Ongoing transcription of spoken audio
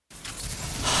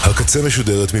הקצה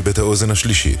משודרת מבית האוזן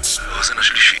השלישית.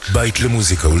 בית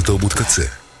למוזיקה ולתרבות קצה.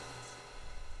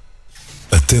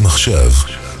 אתם עכשיו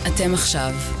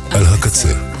על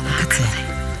הקצה.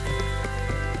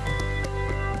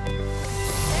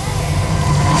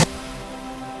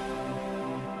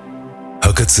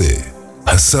 הקצה,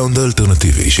 הסאונד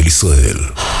האלטרנטיבי של ישראל.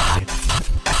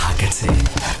 הקצה.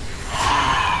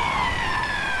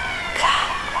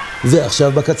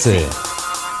 ועכשיו בקצה.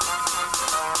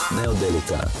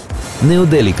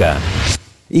 נאודליקה.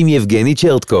 עם יבגני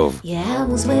צ'רטקוב. Yeah, I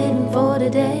was waiting for the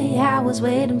day, I was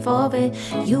waiting for it.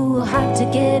 You were hot to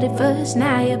get it first,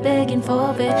 now you're begging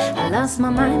for it. I lost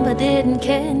my mind but didn't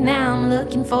care, now I'm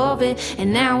looking for it. And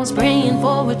now I was praying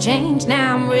for a change, now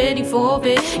I'm ready for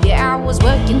it. Yeah, I was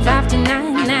working 5 to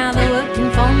 9, now they're working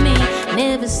for me.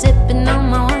 Never sipping on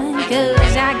my wine,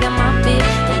 cause I got my beer.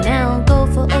 And now I'll go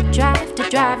for a drive to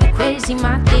drive you crazy,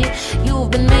 my dear. You've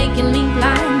been making me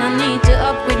blind, I need to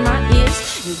upgrade my ears.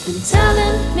 You've been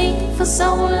telling me for so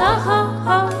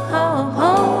long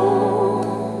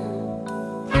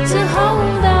to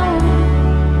hold on,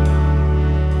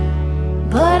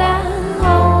 but I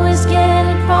always get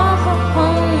it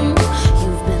wrong.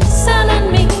 You've been selling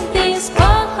me these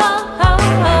pearls,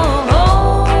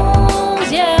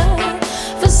 yeah,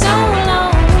 for so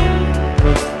long,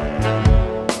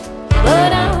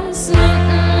 but I'm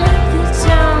smitten with the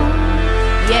town.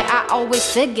 Yeah, I always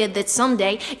figured that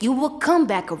someday you will come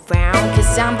back around,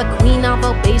 cause I'm the queen of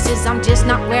all bases, I'm just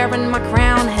not wearing my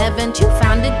crown. Haven't you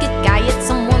found a good guy? It's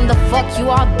someone to fuck you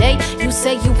all day. You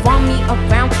say you want me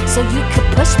around so you could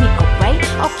push me away.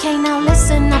 Okay, now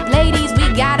listen up ladies, we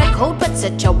got a cold but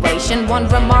situation. One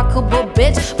remarkable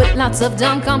bitch with lots of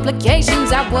dumb complications.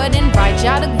 I would invite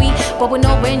y'all to be, but with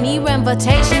nowhere near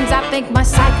invitations. I think my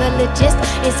psychologist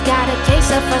has got a case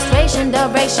of frustration.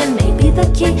 Duration may be the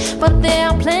key, but there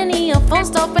are plenty of phone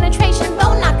stop penetration,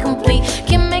 though not complete.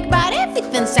 Can make about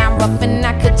everything sound rough, and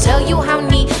I could tell you how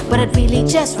neat, but I'd really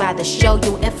just rather show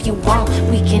you. If you want,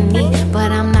 we can eat, but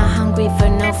I'm not hungry for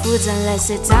no foods unless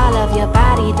it's all of your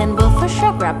body. Then we'll for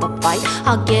sure grab a bite.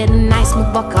 I'll get a nice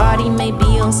smooth Bacardi, maybe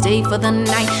you'll stay for the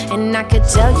night. And I could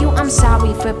tell you I'm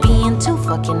sorry for being too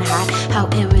fucking hot. How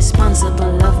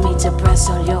irresponsible of me to press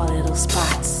all your little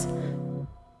spots.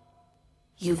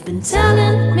 You've been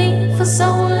telling me for so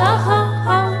long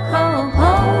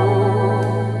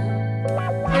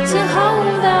to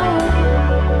hold on,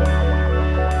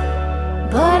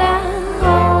 but I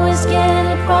always get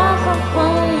it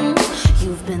wrong.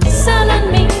 You've been selling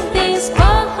me these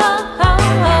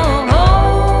pearls,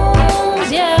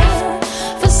 yeah,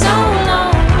 for so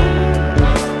long,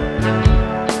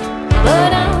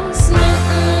 but I'm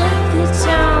smitten with the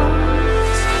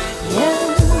charms, yeah,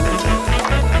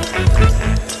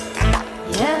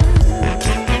 yeah,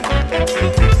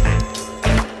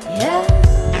 yeah.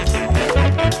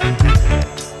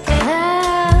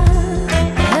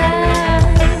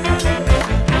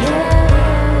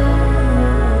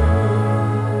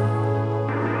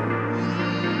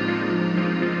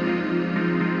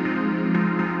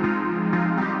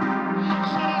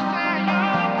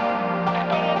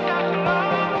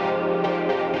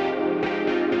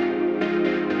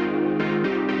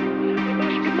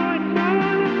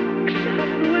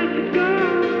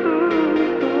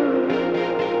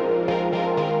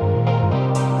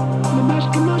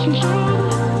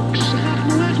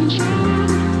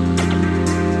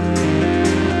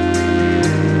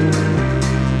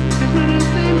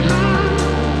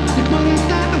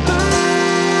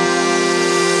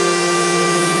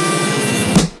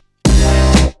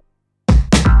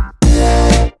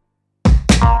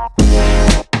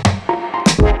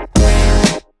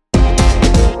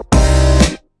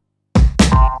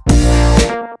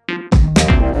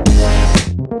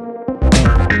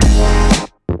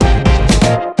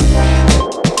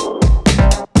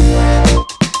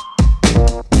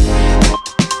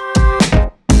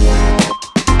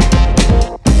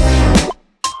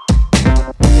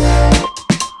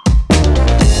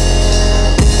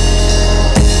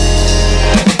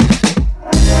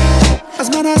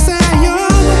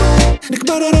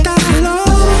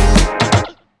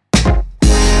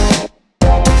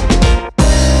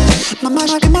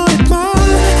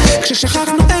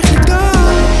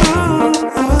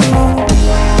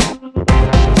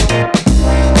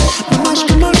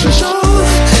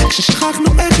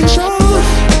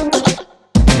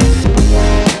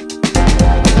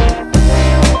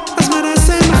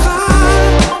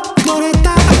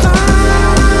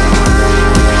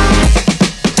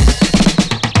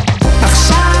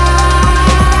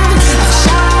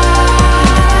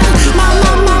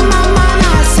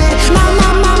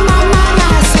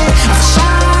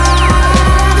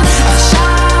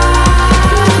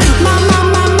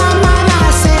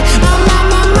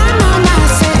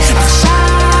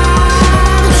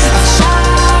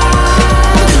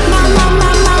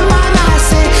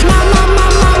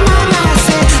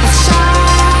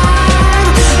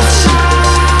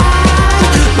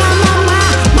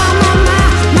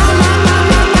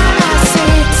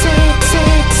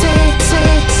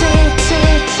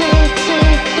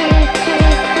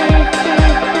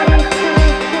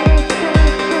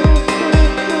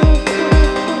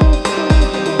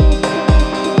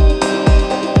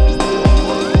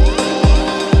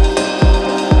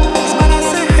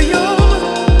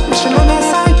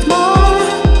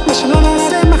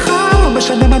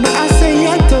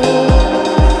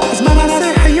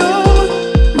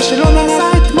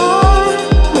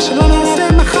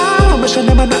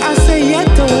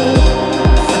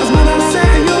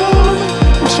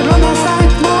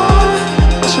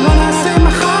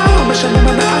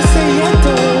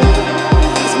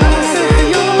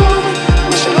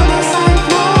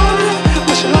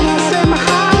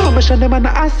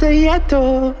 זה יהיה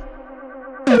טוב.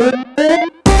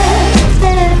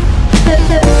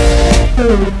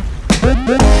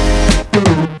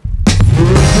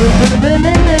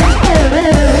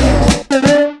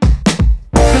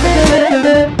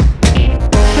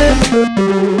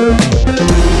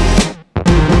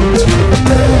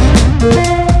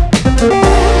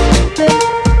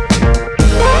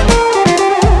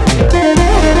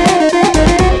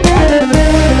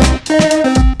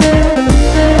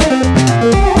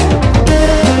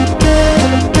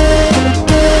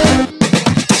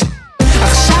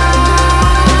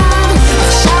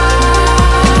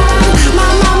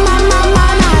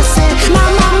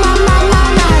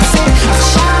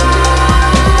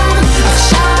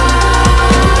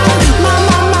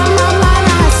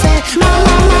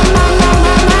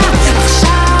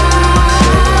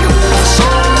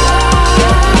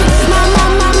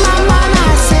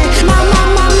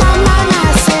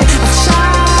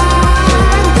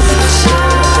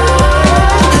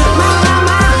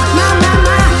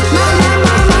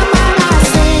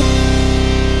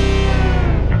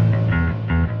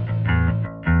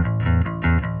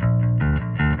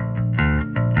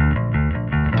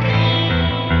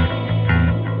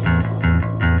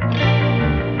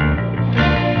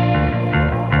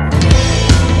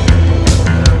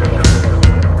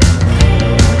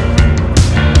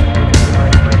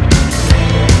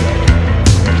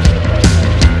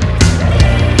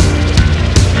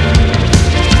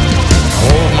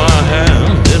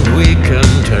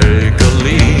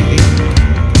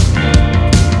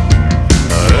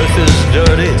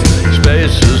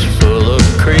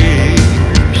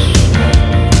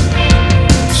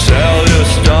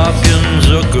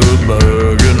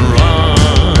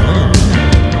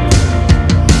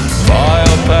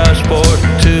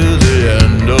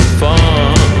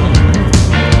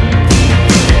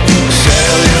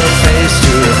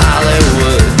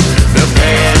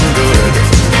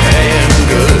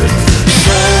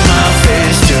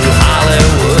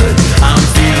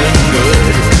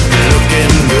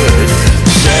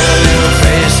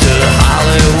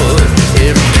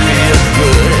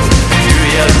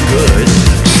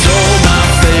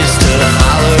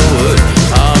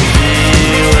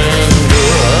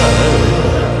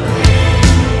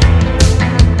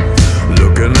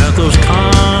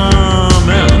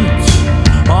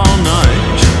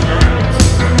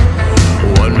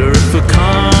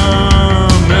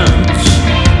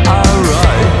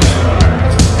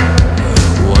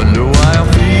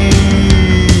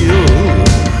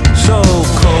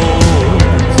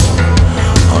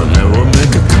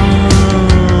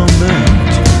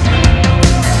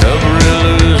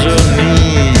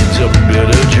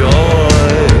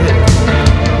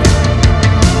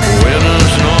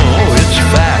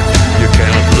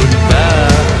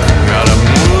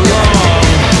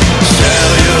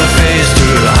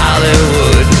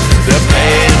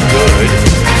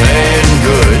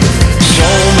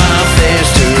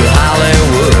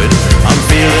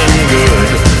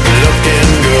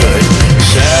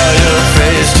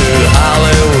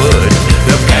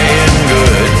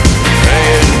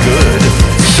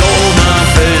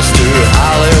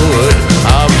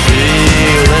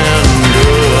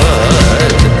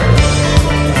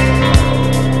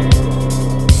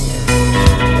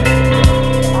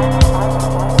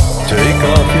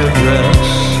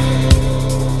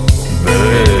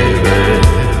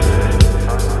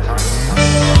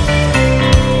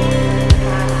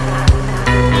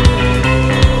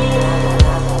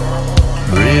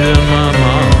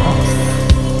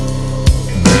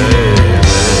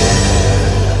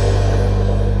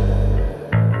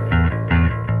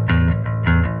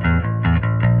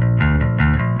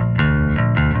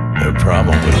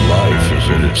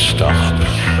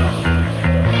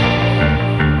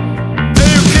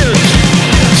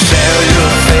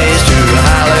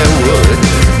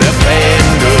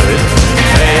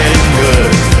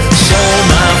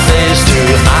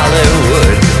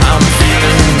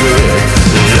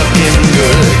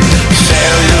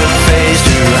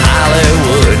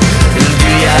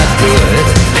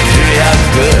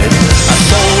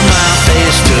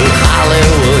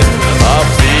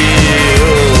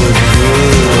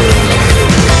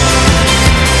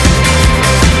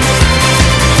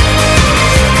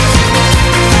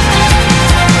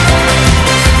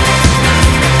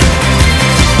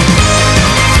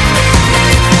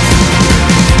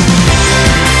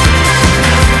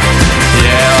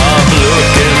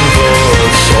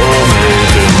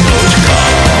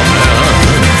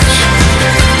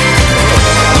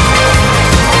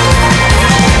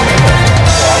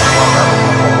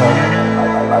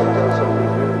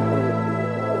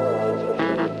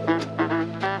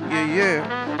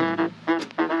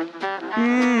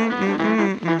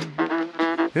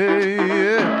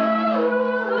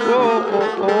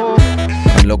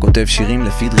 כותב שירים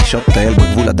לפי דרישות, טייל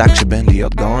בגבול הדק שבין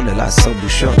להיות גאון ללעשות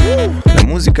בושות.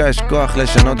 למוזיקה יש כוח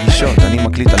לשנות גישות, אני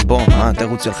מקליט אלבום, מה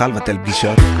התירוץ שלך לבטל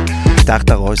פגישות? פתח את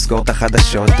הראש, סגור את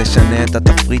החדשות, תשנה את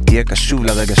התפריט, תהיה קשוב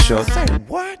לרגשות.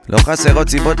 לא חסרות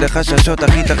סיבות לחששות,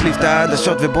 אחי תחליף את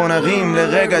העדשות ובוא נרים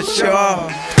לרגשות.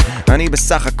 אני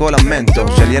בסך הכל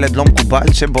המנטור של ילד לא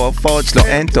מקובל שבהופעות שלו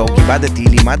אין תור. כיבדתי,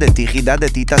 לימדתי,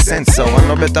 חידדתי את הסנסור. אני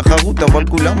לא בתחרות אבל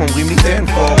כולם אומרים לי תן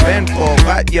פור, בן פור,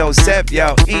 רט יוסף,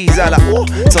 יאו איז על האור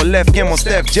צולף כמו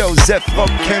סטף, ג'וזף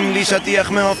רוקם לי שטיח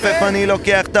מעופף. אני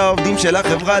לוקח את העובדים של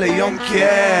החברה ליום כיף.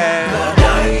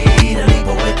 ועדיין אני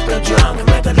פורק את הג'אנק,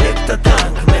 מתדלק את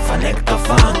הטנק, מפנק את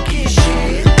הפאנקי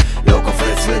שיט, לא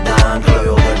קופץ לדנק, לא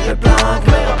יורד לפלנק,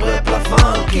 מרפרפ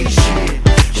לפאנקי שיט,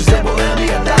 שזה בוער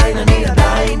לי עדיין, אני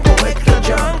עדיין פורק את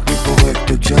הג'אנק, אני פורק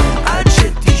את הג'אנק עד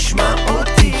שתשמע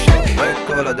אותי פורק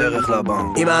כל הדרך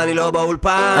לבנק. אם אני לא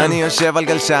באולפן אני יושב על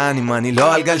גלשן, אם אני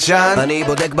לא על גלשן אני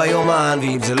בודק ביומן,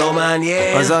 ואם זה לא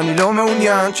מעניין אז אני לא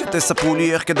מעוניין שתספרו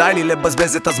לי איך כדאי לי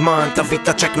לבזבז את הזמן. תביא את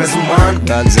הצ'ק מזומן,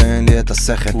 ועל זה אין לי את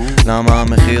השכל. למה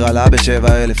המחיר עלה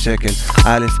ב7,000 שקל?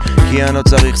 א', כי אני לא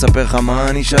צריך לספר לך מה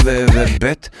אני שווה,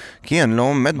 וב', כי אני לא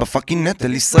עומד בפאקינג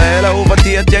נטל. ישראל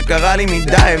אהובתי את יקרה לי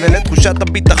מדי, ולתחושת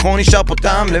הביטחון נשאר פה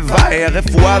טעם לוואי.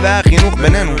 הרפואה והחינוך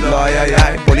בינינו לא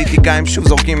איי. פוליטיקאים שוב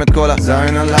זורקים את כל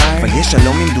הזין עליי. אבל יש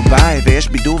שלום עם דובאי, ויש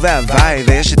בידור והוואי,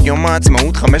 ויש את יום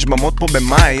העצמאות 5 במות פה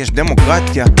במאי. יש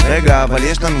דמוקרטיה, רגע אבל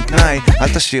יש לנו תנאי, אל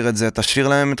תשאיר את זה, תשאיר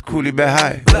להם את כולי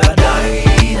בהיי.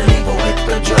 ועדיין אני פורק את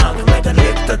הג'אנק,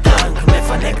 מתדלק את הטנק,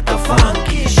 מפנק את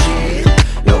הפאנקי שיט,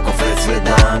 לא קופץ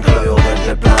לדנק, לא יורד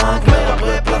לפלנק,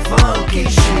 מרפרפ לפאנקי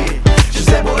שיט,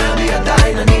 שזה בוער לי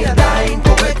עדיין, אני עדיין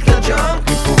פורק את הג'אנק,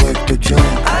 אני פורק את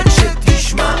הג'אנק עד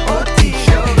שתשמע אותי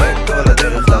שפורק כל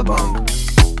הדרך לבנק.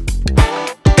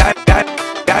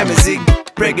 גיא מזיק,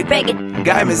 break it,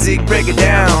 גיא מזיק, break it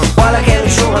down. וואלה כן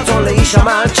לי שום רצון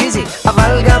להישמע צ'יזי,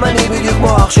 אבל גם אני בדיוק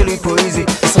כמו אח שלי פה איזי,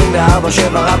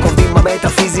 24/7 רק עובדים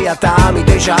במטאפיזי, אתה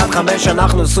מ9 עד 5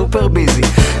 אנחנו סופר ביזי,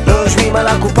 לא יושבים על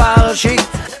הקופה הראשית,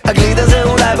 הגליד הזה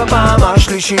אולי בפעם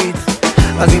השלישית,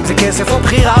 אז אם זה כסף או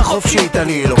בחירה חופשית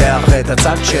אני לוקח את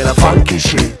הצד של הפאנקי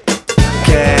שיט.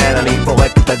 כן, אני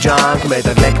פורק את הג'אנק,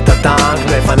 מתדלק את הטנק,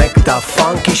 מפנק את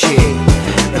הפאנקי שיט,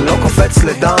 לא קופץ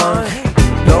לדנק,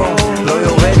 לא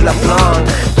יורד לפלנק,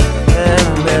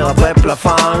 מרפרפ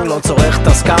לפאנק, לא צורך את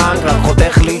הסקאנק, רק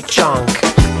חותך לי צ'אנק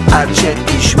עד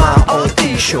שתשמע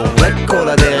אותי שורק כל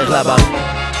הדרך לבנק.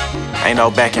 Ain't no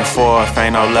back and forth,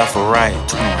 ain't no left or right.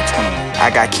 I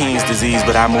got King's disease,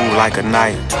 but I move like a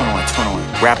knight.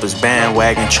 Rappers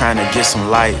bandwagon trying to get some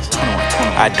light.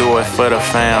 I do it for the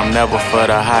fam, never for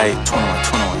the hype.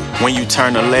 When you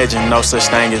turn a legend, no such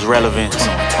thing as relevance.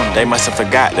 They must have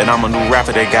forgot that I'm a new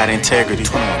rapper that got integrity.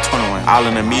 All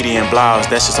in the media and blogs,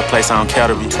 that's just a place I don't care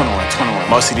to be.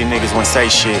 Most of these niggas wouldn't say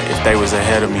shit if they was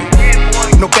ahead of me.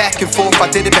 No back and forth, I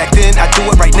did it back then, I do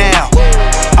it right now.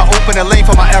 I open a lane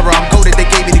for my era, I'm goated, they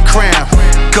gave me the crown.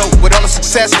 Go, with all the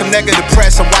success come negative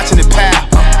press, I'm watching it pow.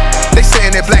 They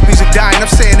saying that black music dying,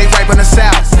 I'm saying they right on the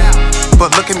south. But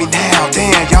look at me now,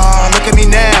 damn y'all, look at me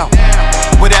now.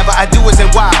 Whatever I do is in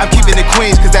why, I'm keeping it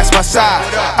Queens cause that's my side.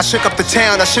 I shook up the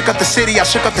town, I shook up the city, I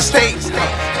shook up the state.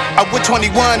 I went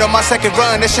 21 on my second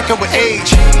run, that shit come with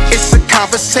age. It's a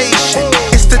conversation,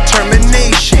 it's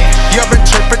determination, your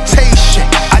interpretation.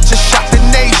 I just shot the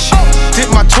nation, did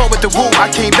my tour with the Woo, I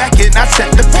came back and I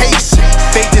set the pace.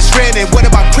 They just ran in one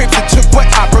of my crips and took what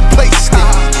I replaced it.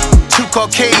 Two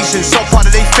Caucasians, so part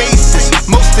of their faces.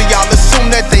 Most of y'all assume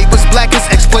that they was black as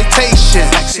exploitation.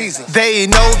 They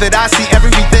know that I see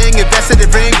everything invested in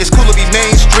ring. It's cool to be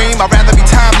mainstream, I'd rather be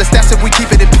timeless, that's if we keep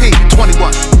it in P.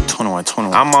 21.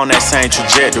 I'm on that same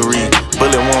trajectory.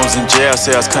 Bullet wounds in jail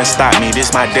cells couldn't stop me, this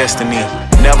my destiny.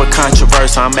 Never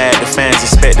controversial, I'm mad the fans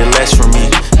expected less from me.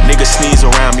 Niggas sneeze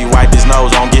around me, wipe his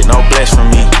nose, don't get no bless from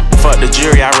me. Fuck the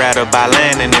jury, I'd rather buy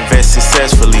land and invest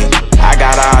successfully. I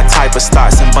got all type of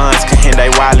stocks and bonds, Kahinde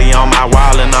Wiley on my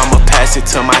wall and I'ma pass it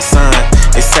to my son.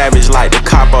 It's savage like the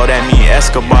capo, that mean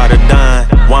Escobar the Don.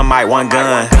 One mic, one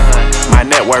gun. My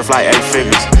net worth like 8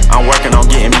 figures, I'm working on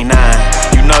getting me 9.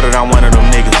 You know that I'm one of them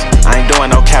niggas, I ain't doing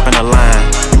no cap in the line.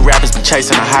 You rappers be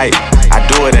chasing the hype, I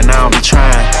do it and I don't be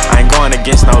trying. I ain't going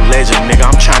against no legend, nigga,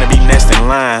 I'm trying to be next in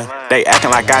line. They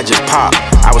acting like I just popped,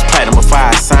 I was platinum before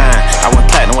I signed. I went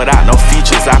platinum without no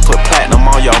features, I put platinum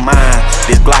on your mind.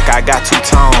 This Glock I got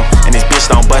 2-tone, and this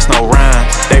bitch don't bust no rhyme.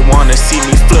 They wanna see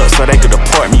me flip so they could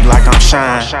deport me like I'm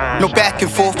Shine. No back and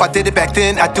forth, I did it back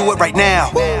then, I do it right now.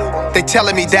 They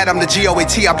telling me that I'm the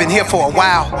GOAT, I've been here for a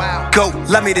while. Go,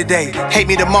 love me today, hate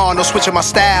me tomorrow, no switching my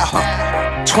style.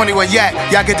 21 yak,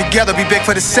 y'all get together, be big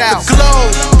for the South. The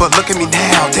globe, but look at me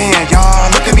now, damn y'all,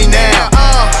 look at me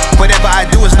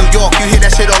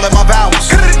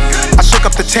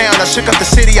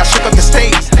fuck up the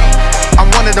state. I'm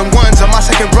one of them ones on my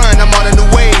second run, I'm on a new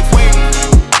wave.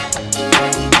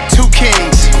 Two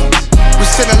kings, we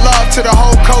sending love to the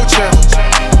whole culture.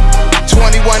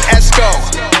 21 Esco,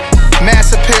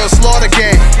 Mass Appeal, Slaughter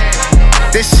Gang.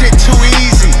 This shit too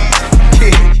easy.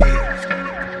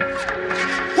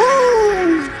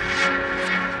 Woo!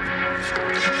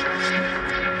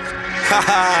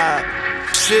 Haha,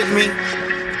 shit me.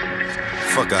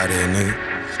 Fuck out here, nigga.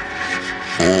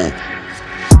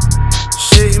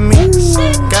 Shitting me,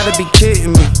 gotta be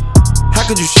kidding me. How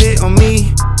could you shit on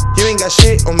me? You ain't got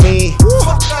shit on me.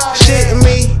 Shitting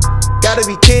me, gotta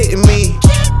be kidding me.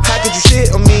 How could you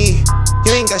shit on me?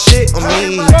 You ain't got shit on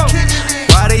me.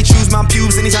 Why they choose my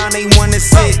pubes anytime they wanna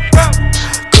sit?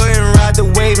 Couldn't ride the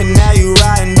wave and now you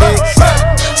riding dick.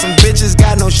 Some bitches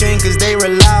got no shame cause they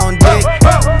rely on dick.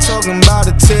 Talking about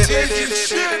a tip.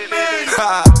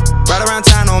 Right around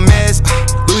town on mess.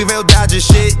 Louisville Dodger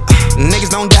shit. Niggas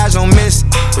don't dodge, don't miss.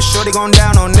 But sure they gon'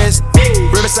 down on this.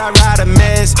 Riverside ride a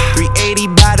mess. 380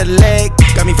 by the leg.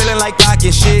 Got me feeling like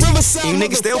clocking shit. You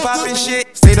niggas still popping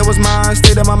shit. State of was mine,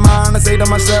 state of my mind. I say to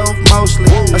myself mostly.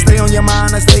 I stay on your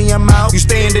mind, I stay in your mouth. You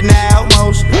stay in denial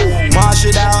mostly. March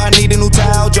it out, I need a new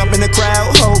towel. Jump in the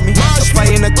crowd, hold me. I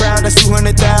play in the crowd, that's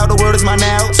 200,000. The word is mine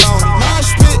now, Tony.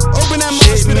 Mosh pit, open that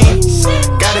mosh pit.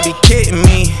 Gotta be kidding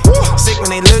me. Sick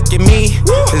when they look at me.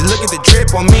 Just look at the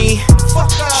drip on me.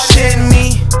 Shitting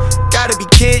me. Gotta be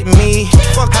kidding me.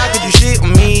 How could you shit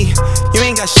on me? You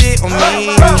ain't got shit on me.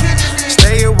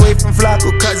 Stay away from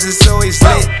Flacco cause it's always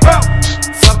lit.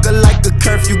 Fuck her like a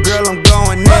curfew, girl, I'm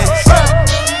going next.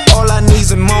 All I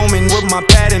need's a moment with my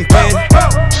pad and pen.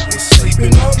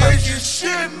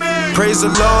 Praise the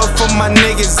Lord for my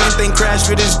niggas, ain't they crash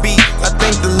for this beat. I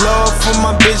thank the Lord for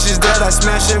my bitches that I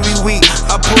smash every week.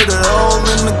 I put it all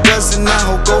in the guts and I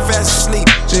hope go fast asleep.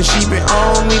 Then she been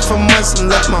on me for months and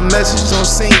left my message on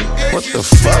scene. What the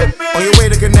fuck? On your way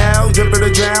to Canal, drip or to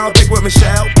drown, pick with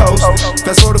Michelle, post.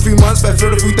 Fast forward a few months, fast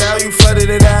forward a few thousand, you flooded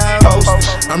it out.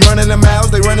 I'm running the mouths,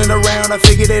 they running around, I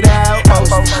figured it out.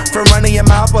 From running your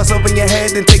mouth, bust open your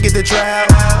head, then take it to trial.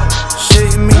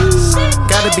 Shitting me,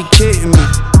 gotta be kidding me.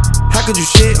 How could you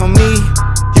shit on me?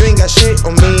 You ain't got shit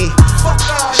on me.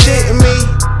 Shitting me,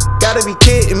 gotta be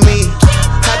kidding me.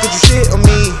 How could you shit on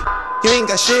me? You ain't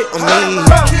got shit on me.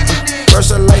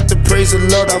 First I like to praise the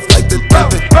Lord, I like to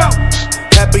thank it.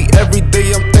 Happy every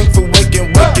day, I'm thankful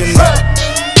waking up.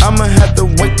 I'ma have to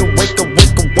wake up.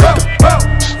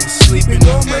 Sleeping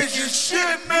don't make you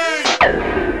shit me.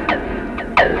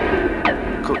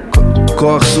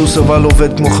 כוח סוס אבל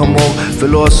עובד כמו חמור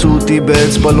ולא עשו אותי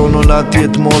באצבע, לא נולדתי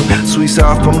אתמול.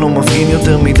 סוויסה אף פעם לא מפגין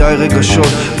יותר מדי רגשות,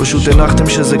 פשוט הנחתם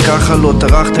שזה ככה, לא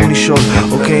טרחתם לשאול.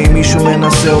 אוקיי, אם מישהו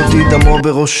מנסה אותי דמו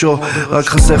בראשו, רק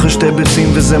חסך שתי ביצים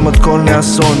וזה מתכון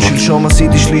לאסון. שלשום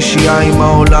עשיתי שלישייה עם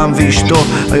העולם ואשתו,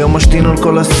 היום משתין על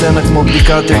כל הסצנה כמו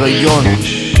בדיקת הריון.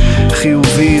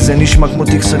 חיובי, זה נשמע כמו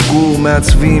תיק סגור,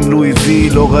 מעצבים, לואי וי,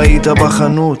 לא ראית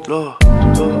בחנות.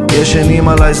 ישנים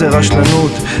עליי זה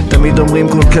רשלנות, תמיד אומרים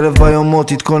כל כלב ביומות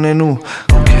תתכוננו.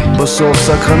 בסוף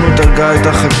סקרנות הרגה את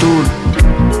החתול,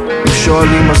 אם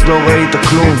שואלים אז לא ראית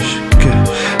כלום.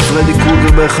 פרדי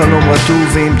קרוגר בחלום רטוב,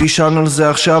 ואם תשאל על זה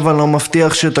עכשיו אני לא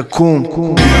מבטיח שתקום.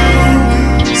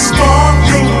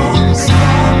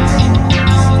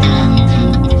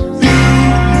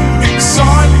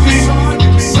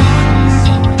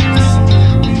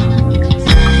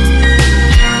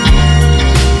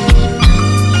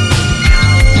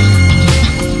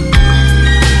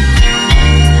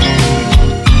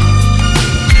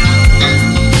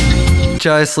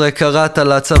 קראת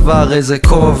לצוואר איזה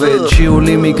כובד, שיעו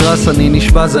לי מגרס אני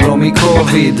נשבע זה לא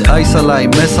מקוביד. אייס עליי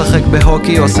משחק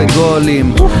בהוקי עושה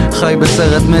גולים, חי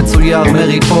בסרט מצויר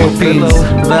מרי פופינס,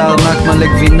 והארנק מלא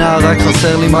גבינה רק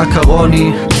חסר לי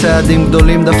מקרוני. צעדים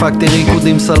גדולים דפקתי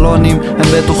ריקודים סלונים,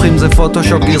 הם בטוחים זה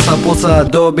פוטושופ גרסה פרוצה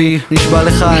אדובי. נשבע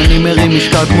לך אני מרים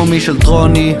משקל כמו מישל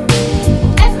טרוני,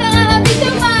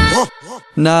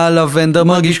 נע לבנדר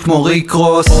מרגיש כמו ריק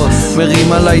רוס,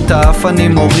 מרים עליי את האף אני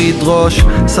מוריד ראש,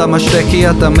 שמה שטקי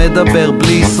אתה מדבר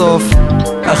בלי סוף.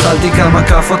 אכלתי כמה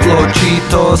כפות לא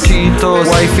צ'יטוס,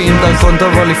 וייפי עם דרכון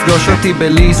תבוא לפגוש אותי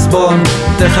בליסבון,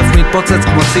 תכף מתפוצץ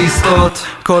כמו ציסטות,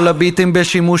 כל הביטים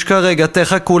בשימוש כרגע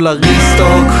תחכו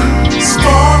לריסטוק.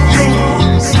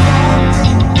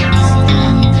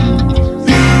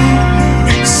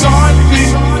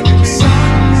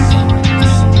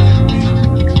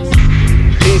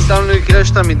 סתם לא יקרה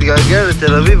שאתה מתגעגע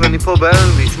לתל אביב, אני פה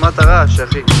באלנבי, תשמע את הרעש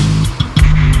אחי.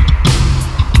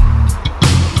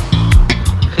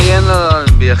 אחי אין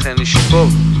לאלנבי אחי, אני שיפור.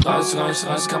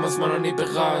 רעש, כמה זמן אני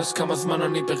ברעש, כמה זמן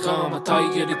אני ברם, מתי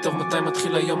יהיה לי טוב, מתי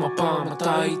מתחיל היום הפעם, מתי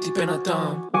הייתי בן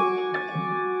אדם.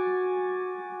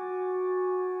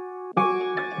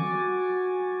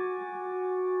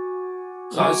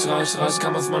 רעש, רעש, רעש,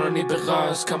 כמה זמן אני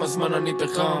ברעש, כמה זמן אני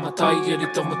ברע, מתי יהיה לי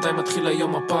טוב, מתי מתחיל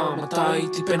היום הפעם, מתי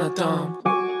הייתי בן אדם.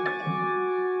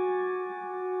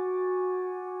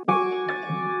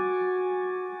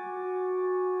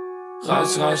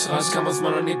 רעש, רעש, רעש, כמה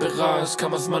זמן אני ברעש,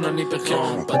 כמה זמן אני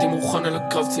ברעם. באתי מוכן אל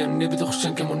הקרב, ציוני בתוך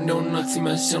שן כמו ניאו-נאצי,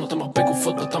 מעשן אותם הרבה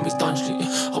גופות במטען שלי,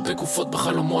 הרבה גופות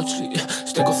בחלומות שלי,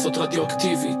 שתי כוסות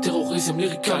רדיואקטיבי, טרוריזם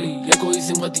ליריקלי,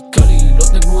 אגואיזם רדיקלי. לא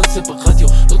תנגנו את זה ברדיו,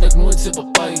 לא תנגנו את זה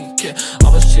בבית, כן,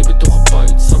 אבא שלי בתוך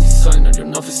הבית, שמתי סיין על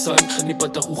יונה וסייך, אני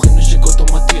בדרוך עם נשק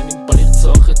אוטומטי, אני בא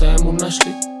לרצוח את האמונה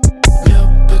שלי.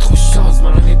 בתחושה,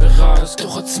 הזמן אני ברעש,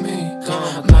 תוך עצמי,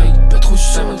 מתי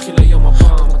בתחושה מתחיל היום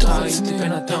הפעם, מתי הייתי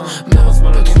בן אדם,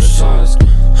 מהזמן אני ברעש,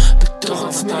 בתוך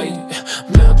עצמי,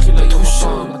 מתחיל היום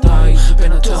הפעם, מתי הייתי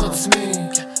בן אדם, בתוך עצמי,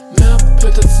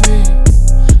 מאבד עצמי,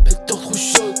 בתוך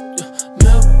תחושות,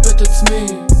 מאבד עצמי,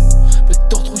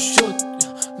 בתוך תחושות,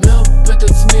 מאבד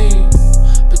עצמי,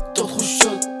 בתוך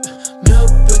תחושות,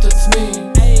 מאבד עצמי,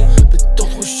 בתוך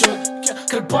תחושות.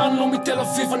 כלבן לא מתל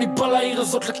אביב, אני בא לעיר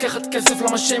הזאת לקחת כסף,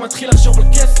 למה שמתחיל לחשוב על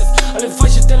כסף. הלוואי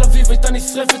שתל אביב הייתה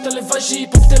נשרפת, הלוואי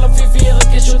שהיפופ תל אביב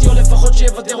ירגש אותי, או לפחות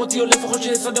שיבדר אותי, או לפחות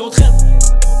שיסדר אתכם.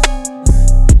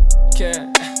 כן,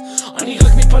 אני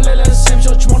רק מתפלל להשם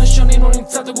שעוד 8 שנים לא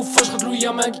נמצא את הגופה שלך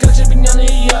תלויה מהגג של בניין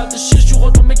העירייה, תשאיר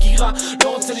שורות במגירה,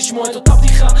 לא רוצה לשמוע את אותה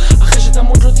בדיחה, אחרי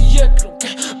שתמות לא תהיה כלום,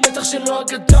 בטח שלא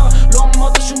אגדה, לא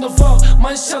אמרת שום דבר, מה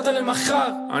השארת למחר?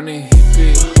 אני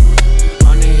היפי,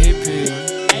 אני היפי,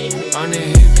 אני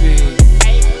היפי,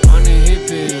 אני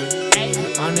היפי,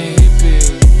 אני היפי,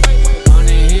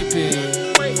 אני היפי,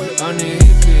 אני היפי, אני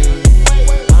היפי,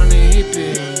 אני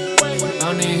היפי,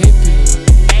 אני היפי,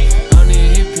 אני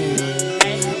היפי,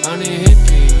 אני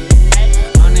היפי,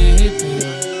 אני היפי,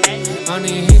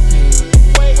 אני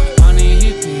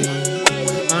היפי,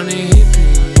 אני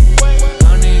היפי,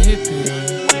 אני היפי.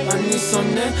 אני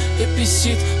שונא היפי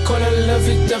שיט, כל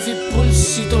הלוי דווי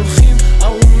בולשיט, הולכים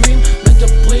ערומים,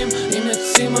 מדברים עם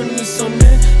עצים. אני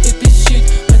שונא היפי שיט,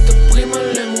 מדברים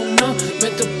על אמונה,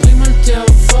 מדברים על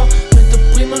תאווה,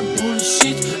 מדברים על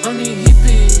בולשיט. אני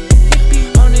היפי,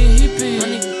 אני היפי,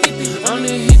 אני היפי,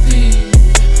 אני היפי,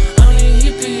 אני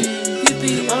היפי,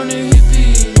 אני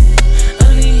היפי,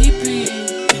 אני היפי,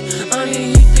 אני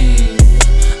היפי,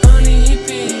 אני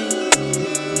היפי.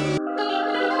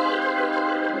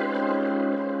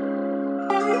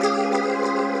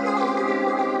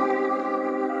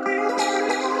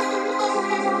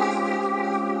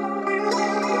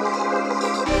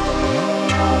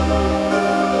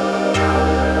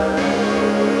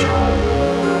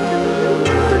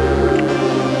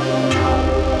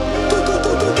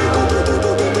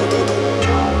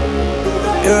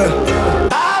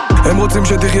 הם רוצים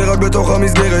שתחיה רק בתוך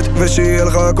המסגרת, ושיהיה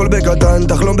לך הכל בקטן,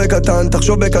 תחלום בקטן,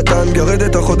 תחשוב בקטן, גרד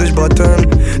את החודש בטן.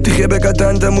 תחיה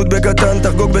בקטן, תמות בקטן,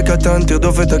 תחגוג בקטן,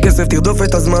 תרדוף את הכסף, תרדוף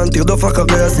את הזמן, תרדוף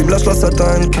אחרי הסמלה של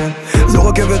השטן, כן. זו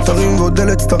רכבת תרים ועוד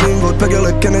דלת סתרים, ועוד פגר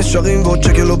לכנס שרים, ועוד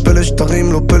שקל לא פלא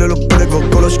שתרים, לא פלא לא פלא,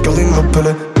 כבר כל השקרים לא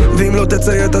פלא. ואם לא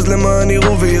תציית אז למען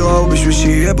יראו ויראו, בשביל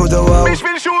שיהיה פה דוואו,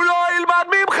 בשביל שהוא לא ילמד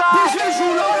ממך, בשביל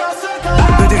שהוא לא יעשה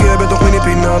את ותחיה בתוך מיני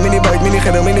פינה, מיני בית, מיני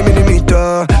חדר, מיני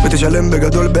מיטה, ותשלם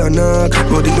בגדול בענק,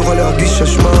 ועוד תוכל להרגיש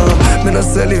אשמה.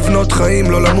 מנסה לבנות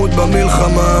חיים, לא למות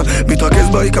במלחמה, מתרכז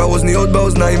בעיקר, אוזניות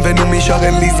באוזניים, ונו משאר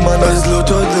אין לי זמן. אז לא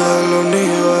תודה, לא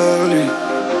נראה לי,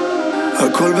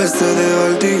 הכל בסדר,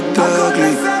 אל תדאג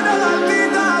לי,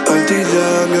 אל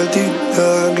תדאג, אל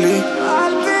תדאג לי,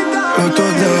 לא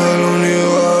תודה, לא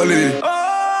נראה לי,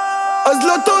 אז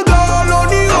לא תודה, לא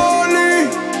נראה לי,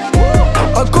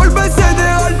 הכל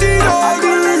בסדר, אל תדאג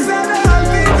לי,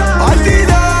 אל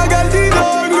תדאג, אל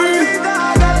תדאג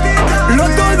לי, לא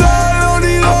תודה, לא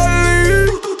נראה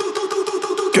לי.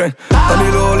 כן,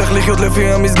 אני לא הולך לחיות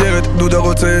לפי המסגרת, דודה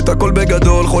רוצה את הכל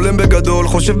בגדול, חולם בגדול,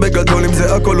 חושב בגדול, אם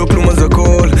זה הכל לא כלום אז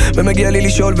הכל. ומגיע לי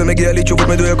לשאול ומגיע לי תשובות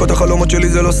מדויקות, החלומות שלי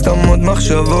זה לא סתם עוד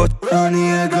מחשבות.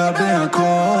 אני אגע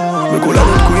בהכל,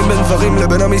 וכולנו תקועים בין דברים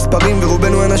לבין המספרים,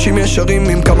 ורובנו אנשים ישרים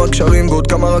עם כמה קשרים, ועוד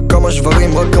כמה רק כמה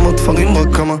שברים, רק כמה תפרים,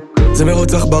 רק כמה. זה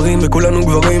מרוץ עכברים וכולנו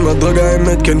גברים, עד רגע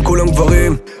האמת כן כולם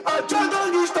גברים.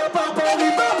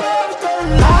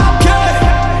 כן,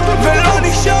 ולא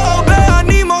נשאר הרבה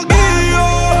אני מרגיע,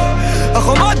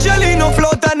 החומות שלי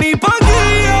נופלות אני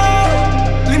פגיע,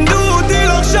 לימדו אותי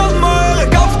לחשוב מהר,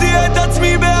 הקפתי את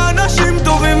עצמי באנשים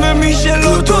טובים, ומי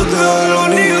שלא תודה לא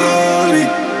נראה לי,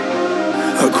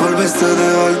 הכל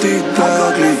בסדר, אל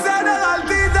תדאג לי,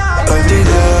 אל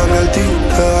תדאג, אל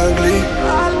תדאג לי,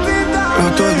 לא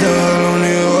תודה, לא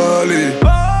נראה לי,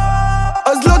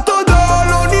 אז לא תודה,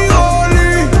 לא נראה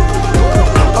לי,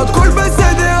 הכל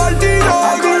בסדר, אל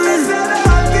תדאג לי,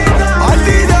 אל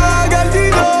תדאג, אל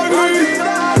תדאג לי,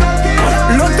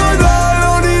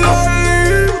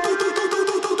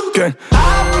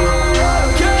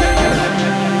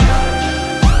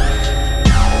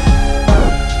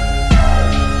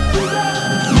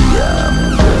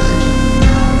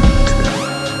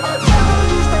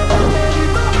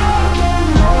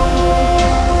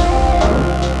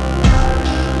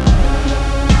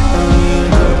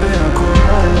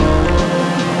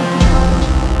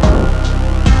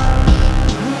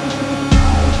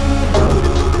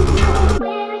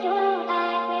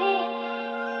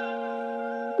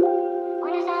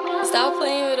 Stop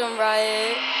playing with them,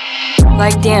 Riot.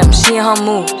 Like damn, she in her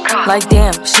mood. Like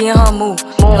damn, she in her mood.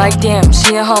 Like damn,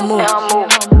 she in her mood.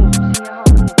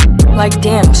 Like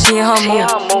damn, she in her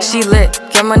mood. She lit,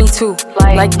 get money too.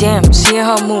 Like damn, she in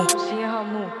her mood.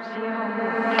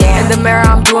 In the mirror,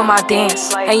 I'm doing my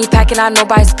dance. Ain't packing out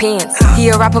nobody's pants. He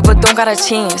a rapper, but don't got a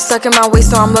chance. Stuck in my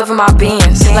waist, so I'm loving my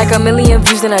bands. Like 1 million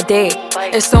views in a day.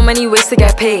 There's so many ways to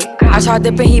get paid. I tried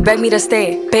dipping, he begged me to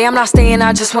stay. Bae, I'm not staying,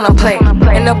 I just wanna play.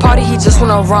 In the party, he just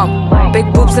wanna rum. Big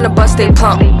boobs in the butt, stay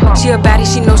plump. She a baddie,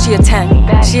 she know she a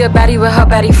 10. She a baddie with her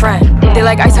baddie friend. They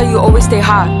like ice, how you always stay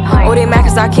hot. Oh, they mad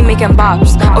cause I keep making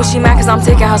bops. Oh, she mad cause I'm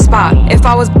taking her spot. If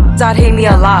I was I'd hate me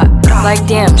a lot. Like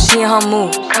damn, she in her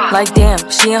mood. Like damn,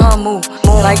 she in her mood.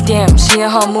 Like damn, she in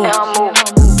her mood.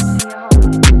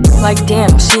 Like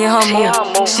damn, she in her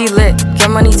mood. She lit, get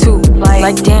money too.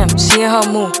 Like damn, she in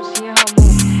her mood.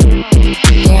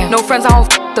 Damn. No friends, I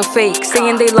don't the fake.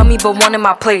 Saying they love me but one in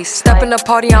my place. Step in the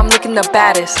party, I'm looking the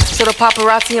baddest. So the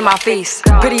paparazzi in my face.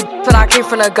 Pretty but I came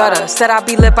from the gutter. Said I'd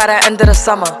be lit by the end of the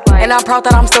summer. And I'm proud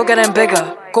that I'm still getting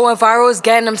bigger. Going viral is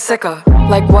getting them sicker.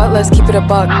 Like what? Let's keep it a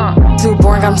buck. Too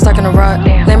boring, I'm stuck in a rut.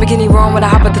 Lamborghini roaring when I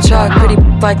hop at the truck. Pretty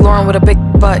like Lauren with a big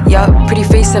butt, yup. Pretty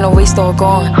face and a waist all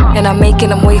gone. And I'm making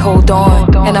them wait, hold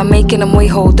on. And I'm making them wait,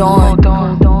 hold on.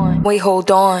 Wait, hold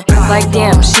on. Like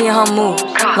damn, she in her mood.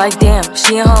 Like damn,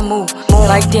 she in her mood.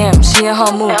 Like damn, she in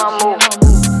her mood.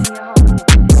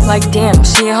 Like damn,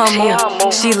 she in her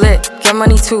mood. She lit, get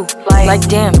money too. Like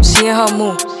damn, she in her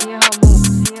mood.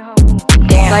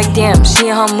 Like damn, she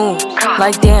in her mood.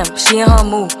 Like damn, she in her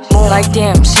mood. Like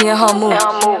damn, she in her mood.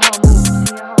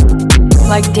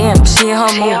 Like damn, she in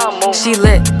her mood. She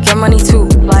lit, get money too.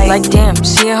 Like damn,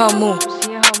 she in her mood.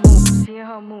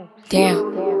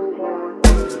 Damn.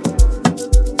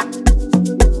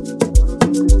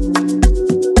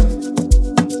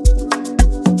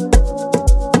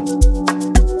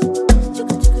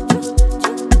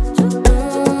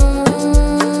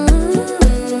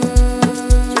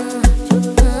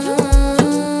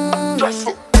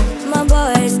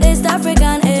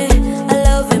 African,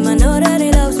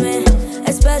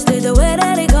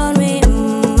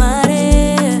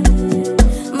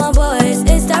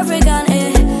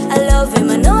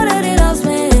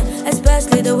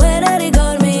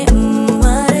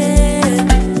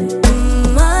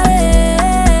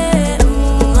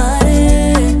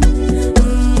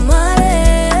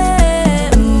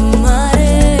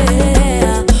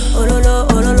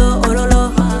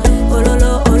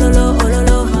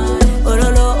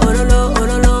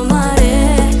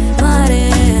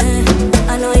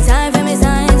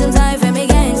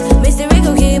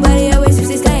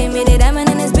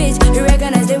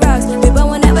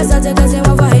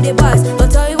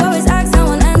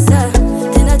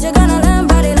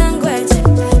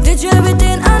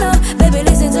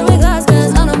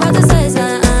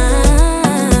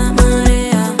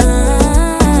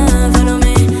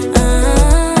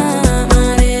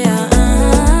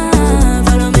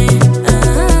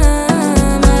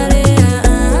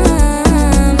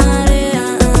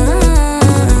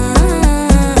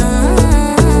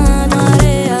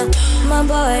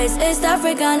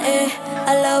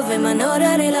 I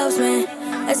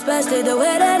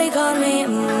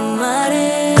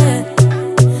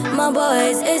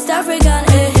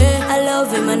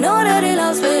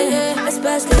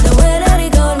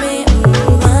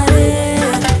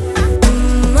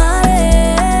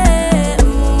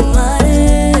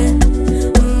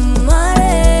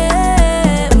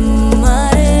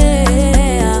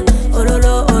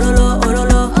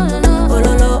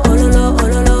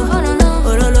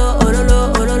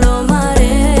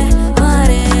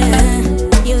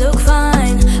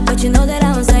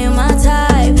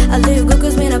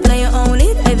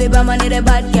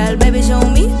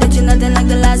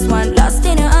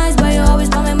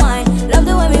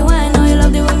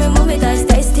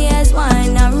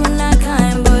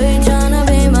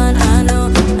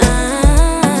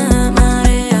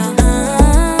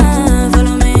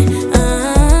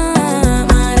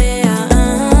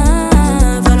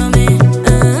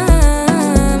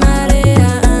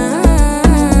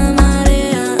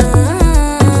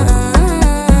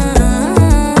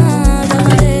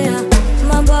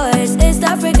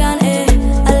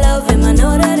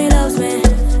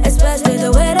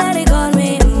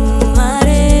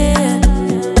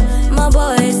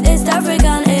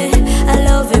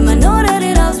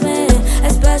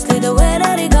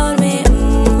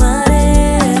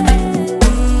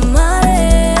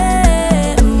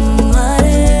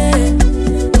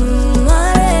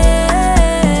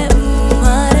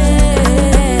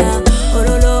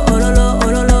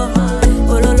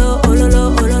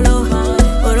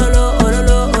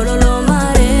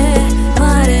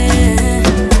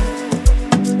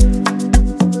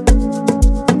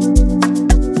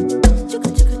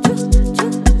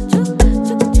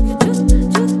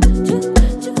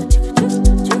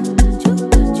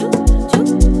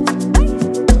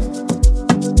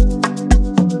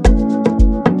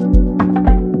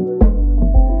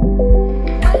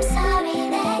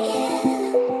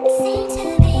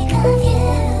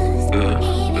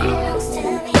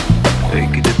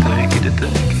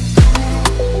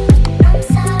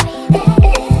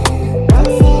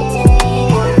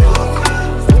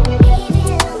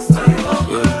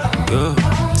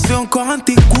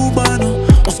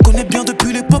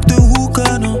l'époque de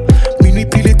Hookah, non. Minuit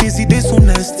pile et tes idées sont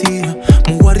nasty.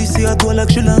 Mon wari c'est à toi là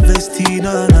que je l'investis,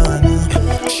 nanana.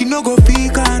 Shinogo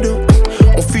Figaro,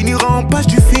 on finira en page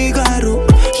du Figaro.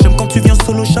 J'aime quand tu viens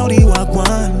solo, Charlie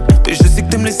Wagwan. Et je sais que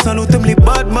t'aimes les salauds, t'aimes les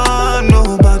badman,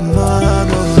 no badman,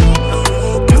 no.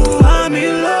 I'm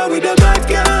in love with a bad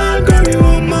girl, girl, you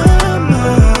on my mind.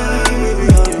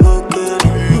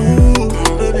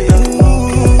 Baby,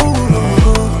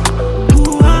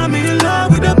 I'm in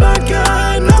love with a bad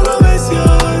girl, not gonna waste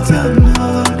your time,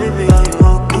 no. Baby,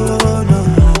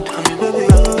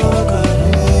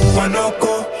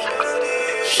 Anoko,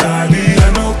 Shadi,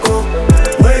 Anoko,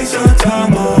 waste your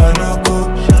time, oh Anoko.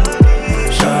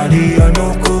 Shadi,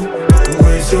 Anoko,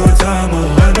 waste your time, oh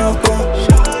Anoko.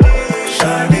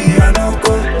 Shadi,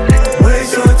 Anoko,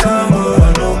 waste your time, oh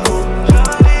Anoko.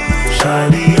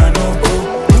 Shadi, Anoko.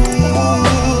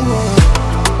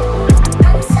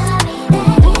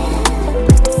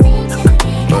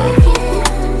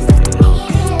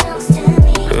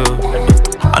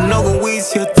 I'm not gonna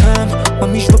waste your time.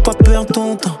 Mami, je veux pas perdre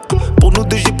ton temps. Pour nous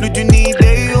deux, j'ai plus d'une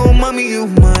idée. Oh, mami, you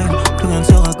mine. Plus rien ne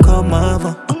sera comme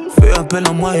avant. Fais appel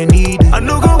à moi, une idée. I'm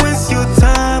not gonna waste your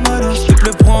time. Alors, s'il te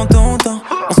plaît, prends ton temps.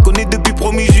 On se connaît depuis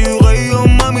promis juré. Oh,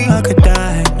 mami, I could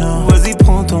die. No. Vas-y,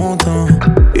 prends ton temps.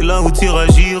 Et là où t'iras,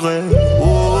 j'irai.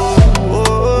 Oh,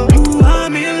 oh, oh.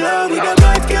 I'm in love with a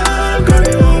bad girl. Girl,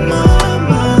 you on my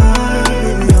mind.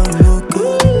 Baby, I'm loco.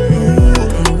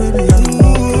 Baby, I'm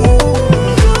loco.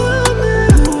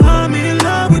 I'm in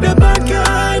love with a bad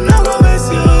guy, not gonna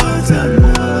waste your time.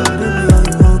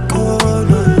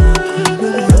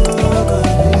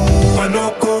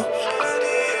 Anoko,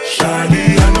 Shadi,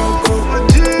 Anoko,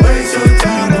 waste your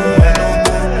time, oh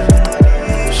Anoko.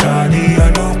 Shadi,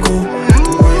 Anoko,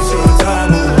 waste your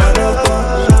time, oh Anoko.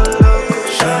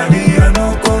 Shadi,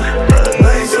 Anoko,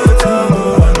 waste your time,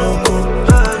 oh Anoko.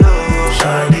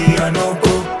 Shadi, Anoko.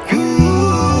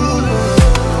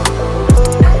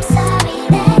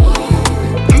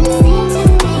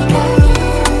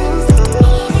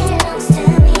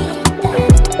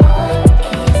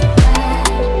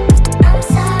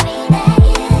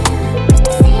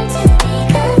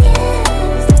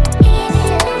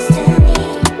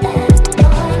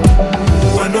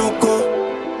 Anoko,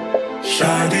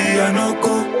 Shadi,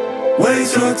 Anoko,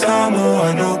 waste your time, oh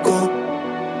Anoko.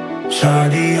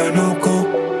 Shadi, Anoko,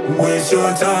 waste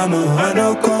your time, oh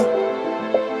Anoko.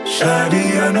 Shadi,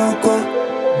 Anoko,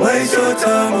 waste your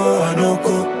time, oh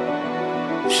Anoko.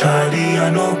 Shadi,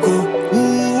 Anoko.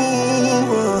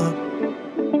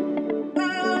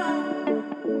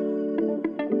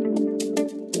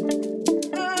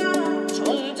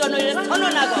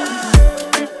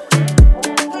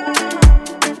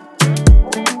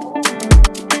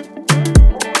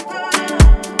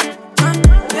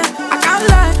 I can't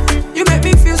lie, you make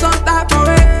me feel some type of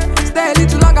way. Stay a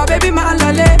little longer, baby, my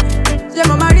lolly. J'ai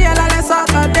mon mari, elle a les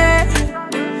Saturday.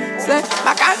 Say,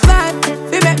 I can't lie,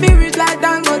 you make me rich like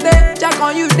Dangote. Check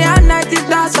on you day and night if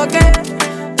that's okay.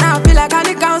 Now I feel like I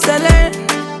need counseling.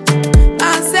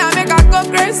 And say I make her go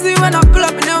crazy when I pull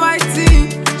up in the white tee.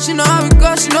 She know how it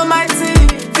goes, she know my team.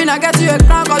 Finna get you a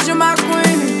crown cause you my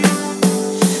queen.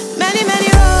 Many, many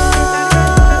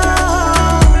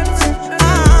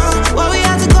what we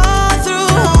had to go through.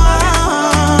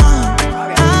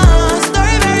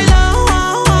 Story very long.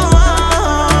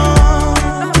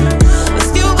 It's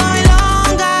still going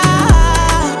longer.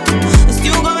 It's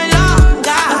still going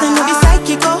longer. Nothing will be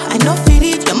psychical. I know feel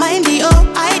it. Your mind the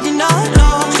I did not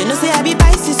know. You know say I be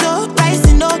pricey so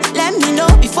pricey no. Let me know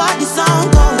before the song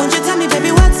go. Won't you tell me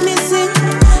baby what's missing?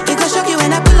 It go shock you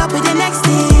when I pull up with the next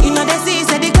thing. You know they see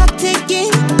say the clock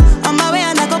ticking. On my way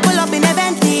and I go pull up in a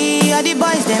Bentley. All the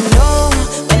boys them know.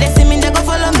 When they see me they go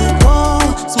follow me go.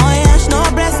 Small ash no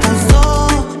breast and so.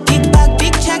 Big bag,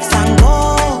 big checks and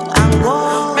go.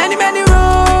 Many, many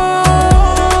roads.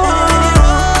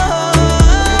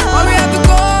 What we have to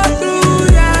go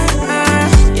through, yeah.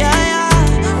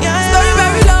 Story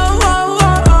very long.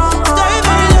 Story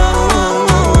very long.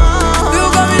 Still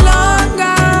going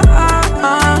longer.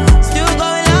 Still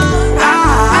going longer.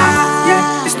 Yeah,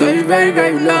 the story very,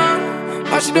 very long.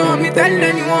 But she don't want me telling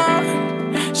anyone.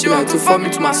 She want to fuck me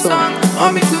to my song.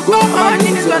 Want me to go on my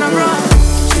knees when I'm wrong.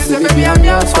 She said, baby, I'm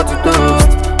yours for to toast.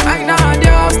 Like now, the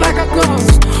house like a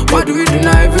ghost. What do we do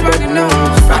now? Everybody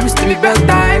knows. Promise to be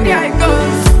better, and yeah, it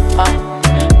goes.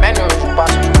 Man, no, you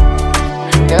pass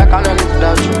through. Yeah, I can't live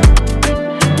without you.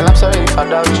 And I'm sorry if I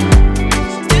doubt you.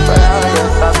 But I don't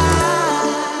get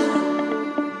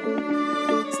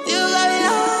Still going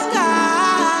longer.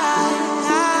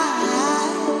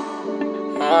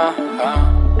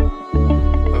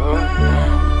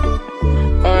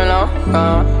 Going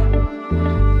longer.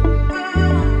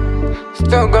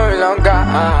 Don't go longer.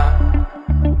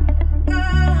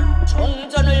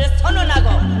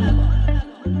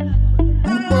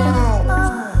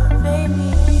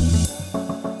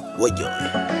 What yo?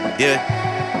 Yeah.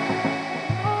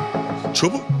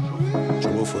 Trouble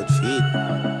for the feet.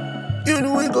 You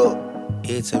know we go.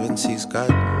 876 God.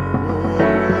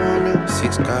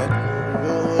 6 God.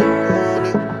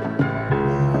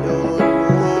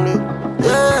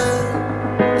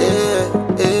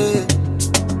 Yeah.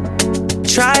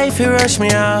 Try if you rush me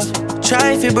off.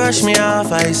 Try if you brush me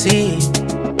off. I see.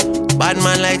 Bad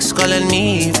man like Skull and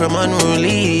me from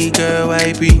unruly. Girl,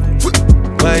 why be?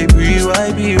 Why be?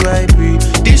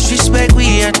 Disrespect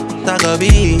we at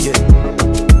Tagabi.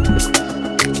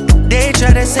 They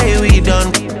try to say we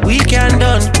done. We can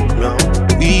done.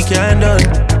 We cannot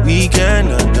done. We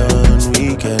cannot done.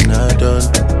 We cannot done.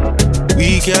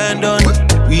 We cannot done.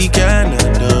 We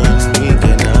cannot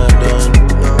done.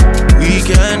 We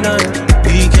cannot done.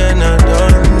 We cannot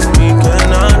done. We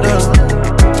cannot done.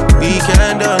 We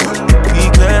can done. We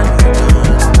can done.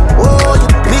 Oh,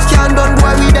 me can done,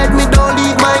 boy, we dead, me don't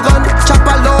leave my gun. Chop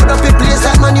a load up a place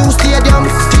like my new stadium.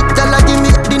 Fit tell her give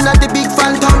me dinner the big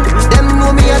phantom. Them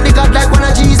know me a the god like one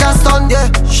of Jesus' son. Yeah,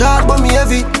 sharp but me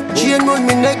heavy. Chain round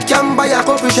me neck, can buy a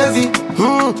couple Chevy.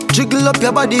 Jiggle up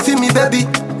your body for me, baby.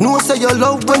 No say your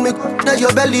love when me na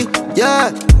your belly.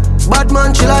 Yeah, bad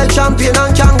man chill like champion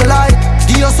and can't lie.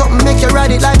 Give you something make you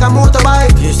ride it like a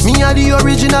motorbike. Yes. Me are the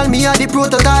original, me are the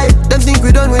prototype. Them think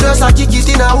we done with us, I kick it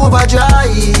in a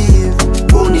overdrive.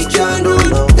 Money can't do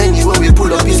it. Anywhere we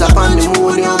pull up is a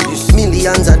pandemonium.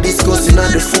 Millions are discussing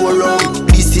on the forum.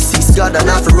 This is 6 God and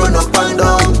have to run up and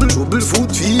down. Trouble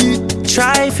foot feet.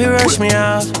 Try if you rush me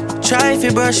off. Try if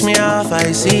you brush me off.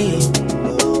 I see.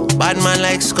 Bad man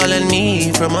like Skull and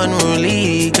me from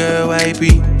unruly. Girl, why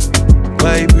be?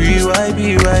 Why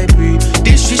be?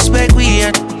 Disrespect we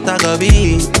at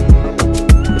Tagabi.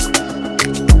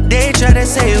 They try to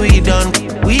say we done.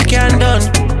 We can done.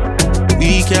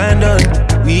 We can done.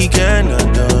 We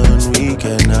cannot done. We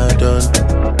cannot done.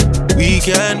 We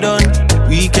can done.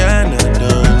 We cannot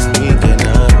done. We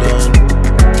cannot done.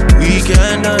 We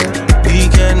can done. We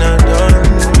cannot done.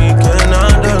 We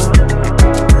cannot done.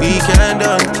 We can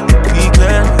done. We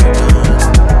cannot done.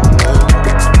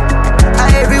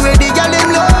 Everywhere the girl them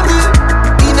love you.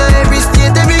 In every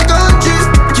state, every country.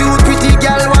 Cute pretty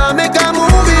girl want make a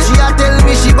movie. She a tell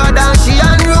me she bad and she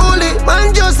unruly.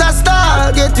 Man just a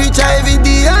star, get rich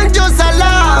IVD and just a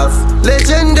laugh.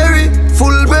 Legendary,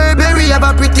 full Burberry, have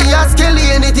a pretty ass Kelly,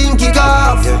 anything kick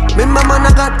off. Remember man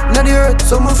I got na the earth,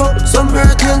 some fuck, some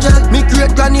earth angel. Me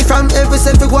great granny from every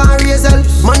self go and raise hell.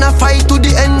 Man I fight to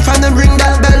the end from them ring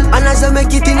that bell. And as I make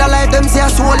it in a life, them say I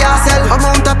soul yourself.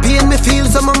 Amount of pain me feel,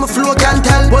 some of my flow can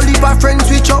tell. Bolivar friends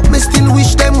switch up, me still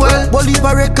wish them well.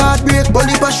 Bolivar record break,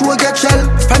 Bolivar show get shell.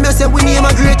 From you say we name a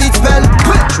great it spell.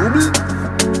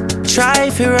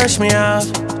 Try if you rush me off.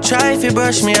 Try if you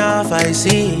brush me off. I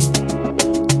see.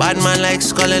 Bad man like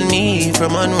Skull and me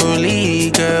from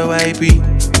unruly. Girl, why be?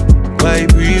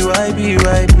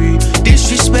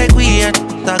 Disrespect we at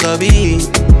Tagabi.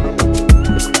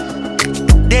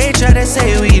 They try to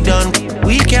say we done.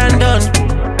 We can done.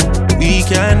 We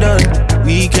can done.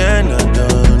 We cannot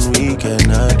done. We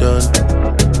cannot done.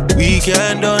 We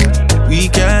can done. We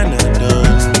cannot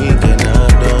done. We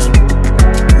cannot done.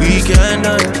 We can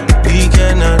done. We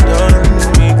cannot done.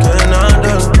 We cannot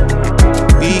done.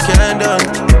 We can done.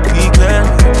 We can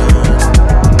done.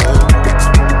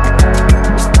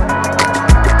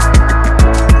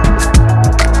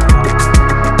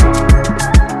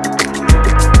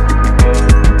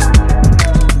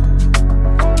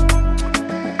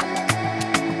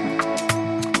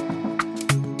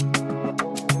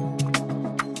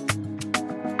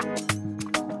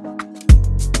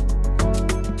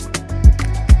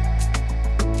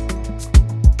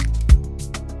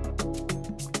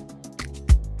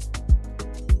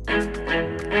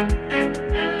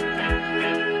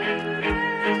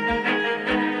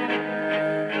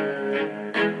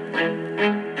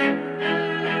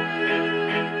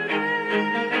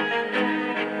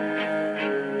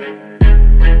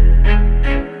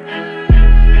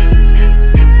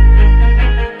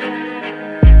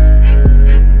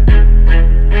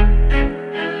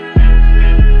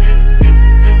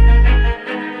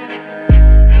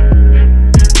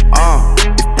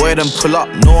 Them pull up,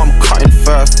 no I'm cutting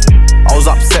first. I was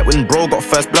upset when bro got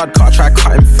first blood cut, I tried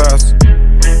cutting first.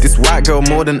 This white girl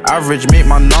more than average, make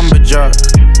my number jerk.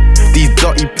 These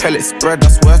dirty pellets spread,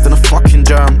 that's worse than a fucking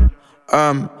germ.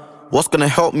 What's gonna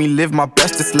help me live my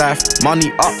bestest life?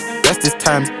 Money up, bestest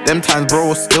times. Them times bro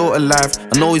was still alive.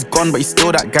 I know he's gone but he's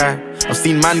still that guy. I've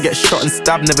seen man get shot and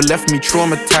stabbed, never left me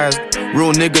traumatized.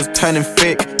 Real niggas turning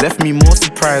fake, left me more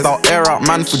surprised. I'll air out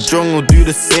man for jungle, do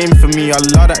the same for me, I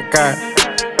love that guy.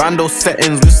 Bando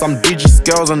settings with some digi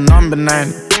scales on number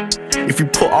 9. If you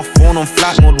put our phone on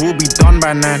flight mode, we'll be done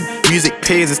by 9. Music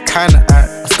pays, it's kinda act.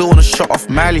 I still wanna shut off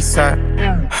Miley side.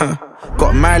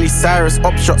 Got Miley Cyrus,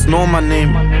 op shots know my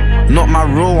name. Not my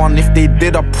real one, if they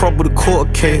did I probably would've caught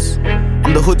a case.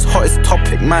 I'm the hood's hottest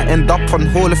topic, might end up on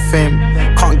Hall of Fame.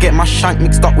 Can't get my shank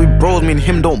mixed up with bros, me and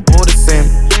him don't bore the same.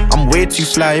 I'm way too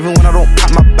fly, even when I don't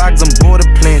pack my bags and board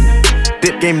a plane.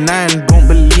 Dip game 9, don't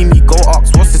believe me, go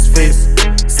ask what's his face.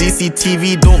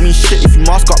 CCTV don't mean shit if you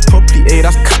mask up properly, ayy.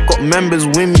 That's cap, got members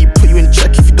with me, put you in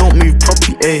check if you don't move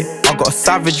properly, ayy. I got a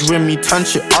savage with me, turn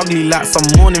shit ugly like some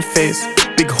morning face.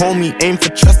 Big homie, aim for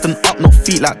chest and up, not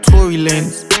feet like Tory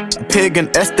lanes. A pagan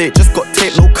estate, just got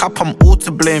tape, no cap, I'm all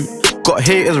to blame. Got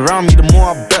haters around me, the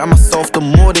more I better myself, the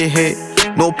more they hate.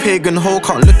 No pagan hoe,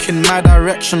 can't look in my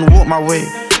direction, walk my way.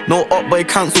 No up boy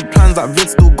cancelled plans, that vid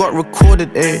still got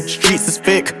recorded, eh. Streets is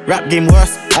fake, rap game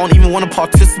worse, I don't even wanna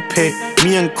participate.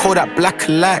 Me and Kodak black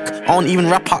alike, I don't even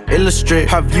rap, I illustrate.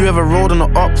 Have you ever rolled on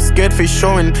a up, scared face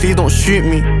showing, please don't shoot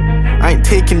me. I ain't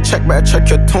taking check, better check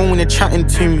your tone when you're chatting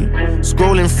to me.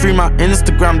 Scrolling through my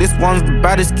Instagram, this one's the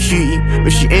baddest cutie.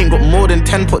 But she ain't got more than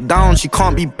 10 put down, she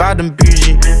can't be bad and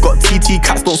bougie. Got TT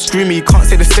cats, don't screw me, you can't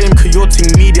say the same cause you're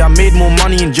ting media. I made more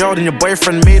money in jail than your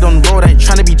boyfriend made on road, I ain't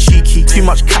tryna be cheeky. Too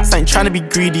much cats, I ain't tryna be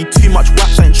greedy. Too much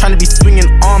waps, I ain't tryna be swinging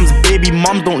arms. Baby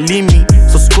mums don't leave me,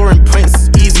 so scoring points is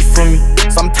easy for me.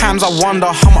 Sometimes I wonder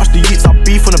how much the youths are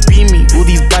beef wanna be me. All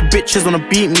these bad bitches wanna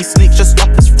beat me, snakes just up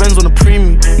as friends wanna pre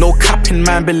me. No capping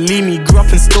man, believe me, grew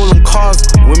up in stolen cars.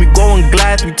 When we go and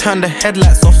glide, we turn the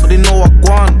headlights off so they know what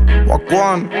gwan, what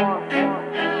gwan.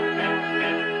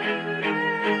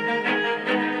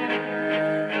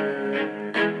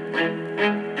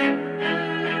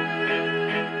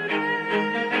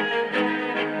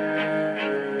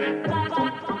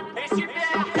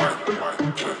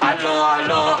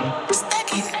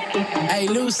 Hey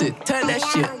Lucid, turn that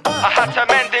shit up. I had to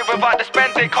mend it without the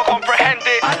spend it, can't comprehend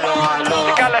it.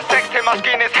 The gal are sexting, my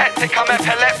skin is hectic, I'm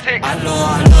epileptic. I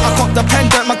got the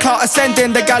pendant, my clout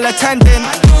ascending, the gal attending.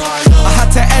 I had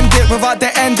to end it without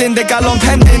the ending, the gal on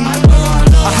pending.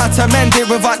 I had to mend it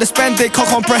without the spend it, can't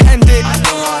comprehend it.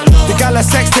 The gal are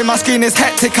sexting, my screen is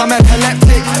hectic, I'm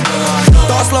epileptic.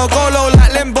 Dance low, go low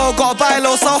like limbo, gotta buy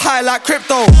low, so high like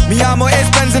crypto. Me amo is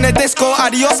Benz in the disco,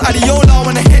 adios, adiola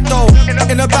when I hit though.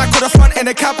 In the back or the front, in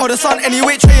the cap or the sun, any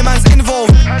which way man's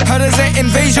involved. Heard there's an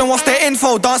invasion, what's the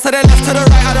info? Dance to the left, to the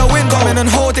right, out the window. Come in and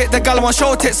hold it, the gal want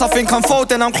show tits, I think I'm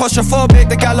folding, I'm claustrophobic.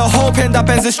 The gal are hoping, that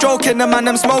Benz is stroking, the man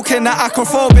them smoking, that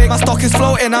acrophobic. My stock is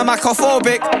floating, I'm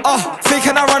acrophobic.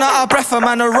 Thinking I run out of breath, I'm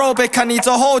anaerobic, I need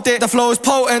to hold it, the flow is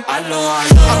potent. I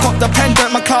got the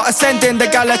pendant, my clout ascending, the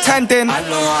gal attending.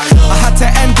 I had to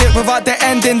end it without the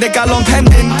ending, the gal on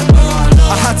pending.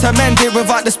 I had to mend it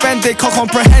without the spend it, can't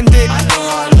comprehend it.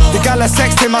 The gal are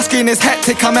sexting, my screen is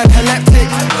hectic, I'm epileptic.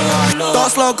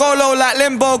 Dance slow, go low like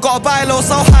limbo, gotta buy low,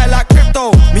 so high like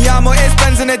crypto. Me amo is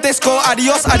Benz in the disco,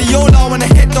 adios, adiola when I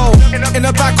hit though. In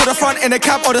the back or the front, in the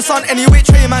cap or the sun, any which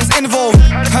way man's involved.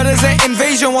 Heard there's an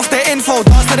invasion, what's the info?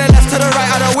 Dance to the left, to the right,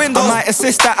 out the window. I might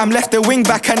assist that, I'm left the wing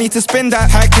back, I need to spin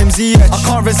that. Hakim Ziyech, I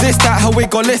can't resist that, her wig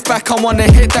got lift back, I wanna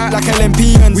hit that like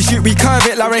Olympians. We shoot, we curve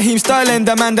it like Raheem Sterling,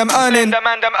 the man them earning.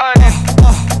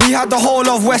 We had the whole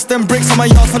of Western bricks on my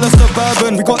yard full of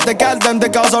suburban. We got the gal them, the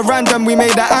girls are random, we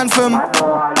made that anthem.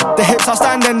 The hips are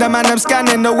standing, the man them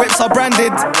scanning, the whips are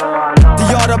branded. The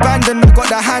yard abandoned, we got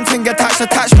the hand thing attached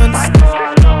attachments.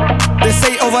 They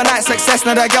say overnight success,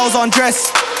 now the girls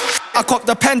undress. I cop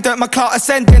the pendant, my clout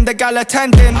ascending, the gal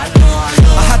attending.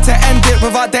 I had to end it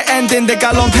without the ending, the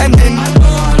gal on pending.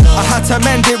 I had to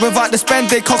mend it without the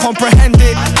spend it, can't comprehend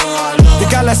it. The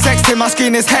gal are sexting, my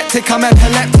screen is hectic, I'm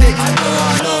epileptic.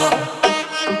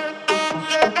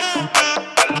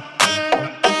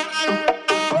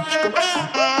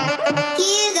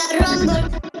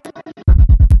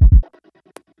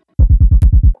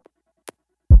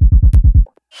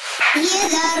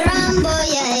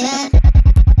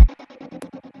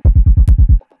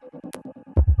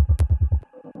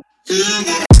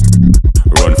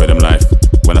 Run for them life.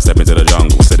 When I step into the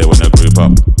jungle, say they wanna group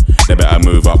up. They better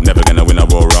move up, never gonna win a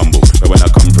Royal Rumble. But when I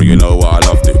come through, you know what I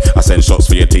love to. I send shots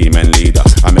for your team and leader.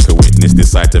 I make a witness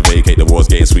decide to vacate. The war's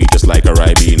getting sweet just like a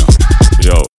Ribena.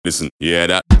 Yo, listen, you hear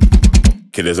that?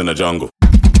 Killers in the jungle.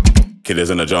 Killers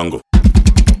in the jungle.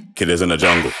 Killers in the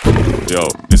jungle. Yo,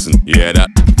 listen, you hear that?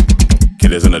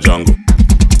 Killers in the jungle.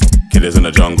 Killers in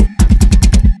the jungle.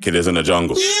 Killers in the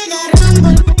jungle.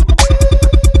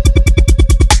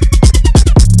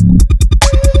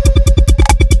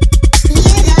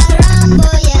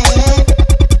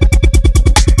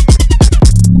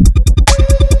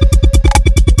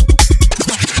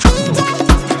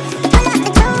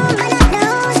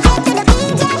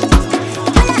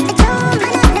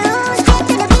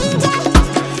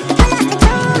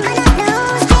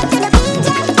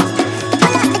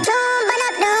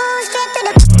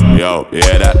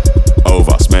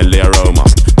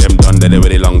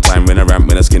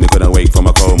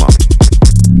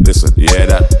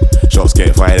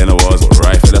 Get fired in the wars,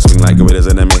 rifle that swing like gorillas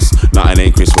in a mist. Nothing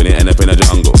ain't crisp when it end up in the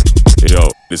jungle. Yo,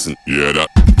 listen, yeah that.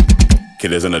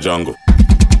 Killers in the jungle.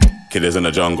 Killers in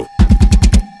the jungle.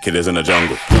 Killers in the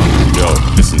jungle. Yo,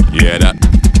 listen, yeah that.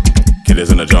 Killers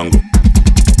in the jungle.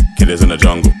 Killers in the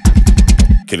jungle.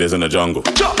 Killers in the jungle.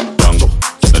 Jungle,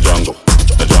 the jungle,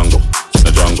 the jungle,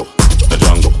 the jungle, the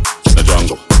jungle, the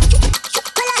jungle.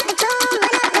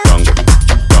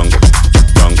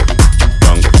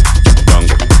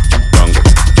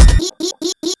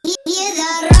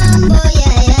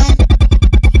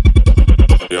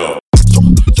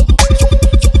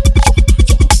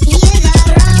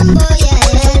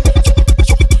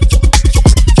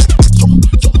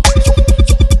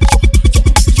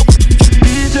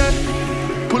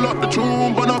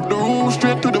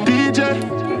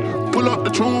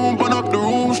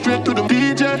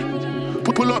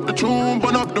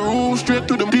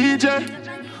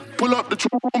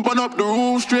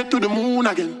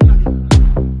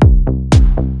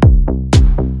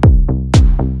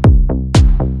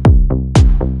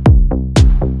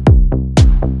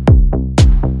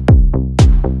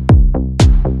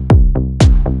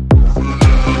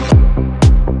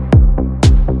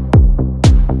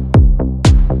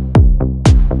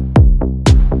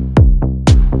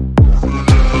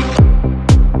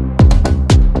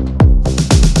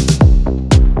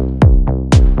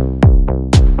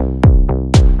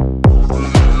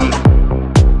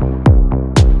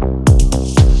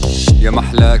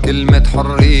 كلمة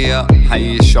حرية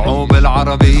حي الشعوب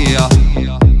العربية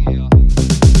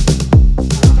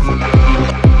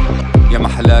يا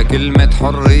محلى كلمة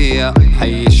حرية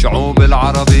حي الشعوب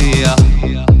العربية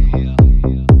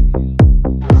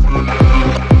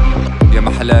يا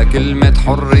محلى كلمة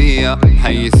حرية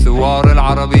حي الثوار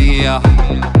العربية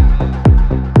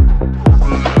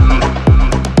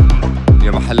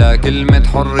يا محلى كلمة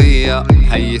حرية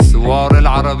حي الثوار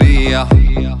العربية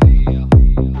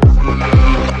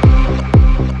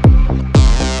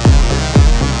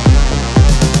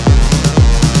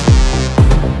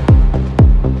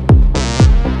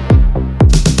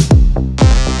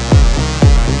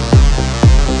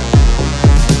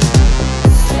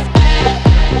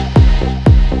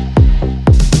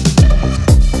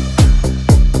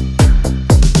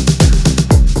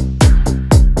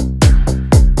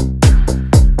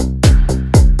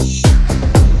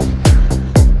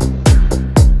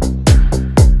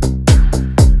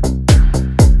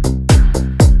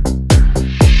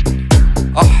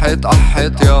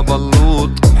أحت يا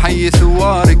بلوط حي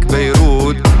ثوارك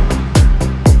بيروت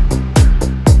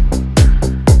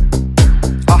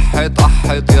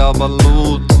أحت يا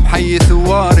بلوط حي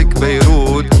ثوارك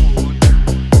بيروت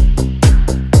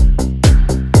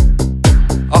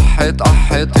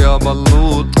أحت يا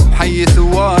بلوط حي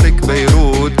ثوارك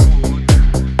بيروت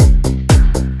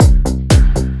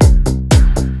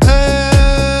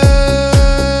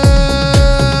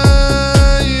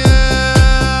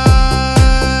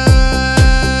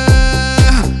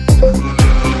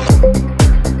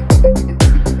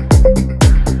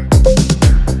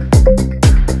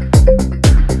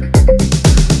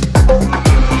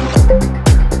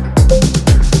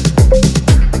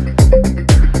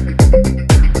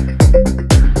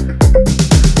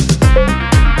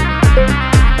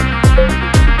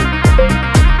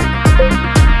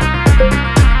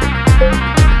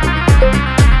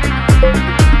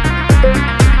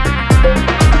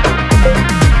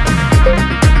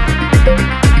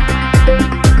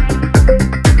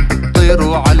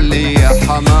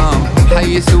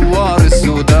حي ثوار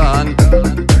السودان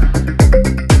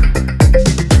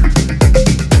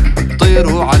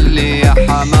طيروا علي يا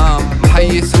حمام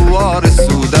حي ثوار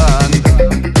السودان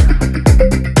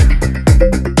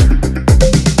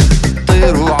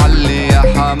طيروا علي يا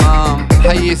حمام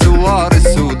حي ثوار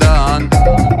السودان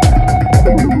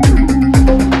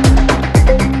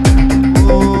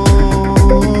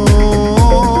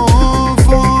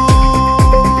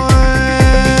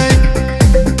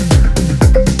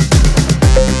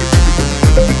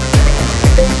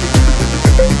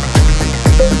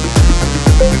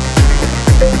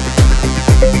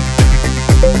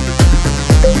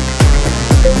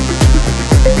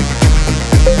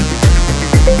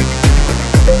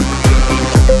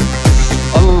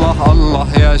الله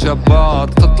يا جبار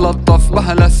تتلطف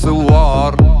بهلا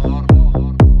الثوار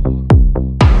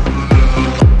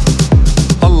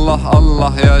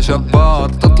الله يا جبار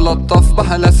تتلطف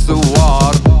بهلا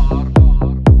الثوار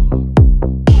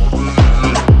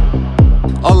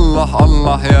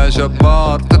الله يا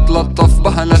جبار تتلطف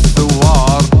بهلا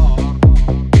الثوار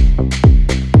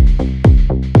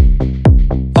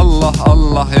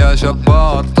الله يا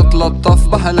جبار تتلطف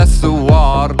بهلا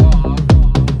الثوار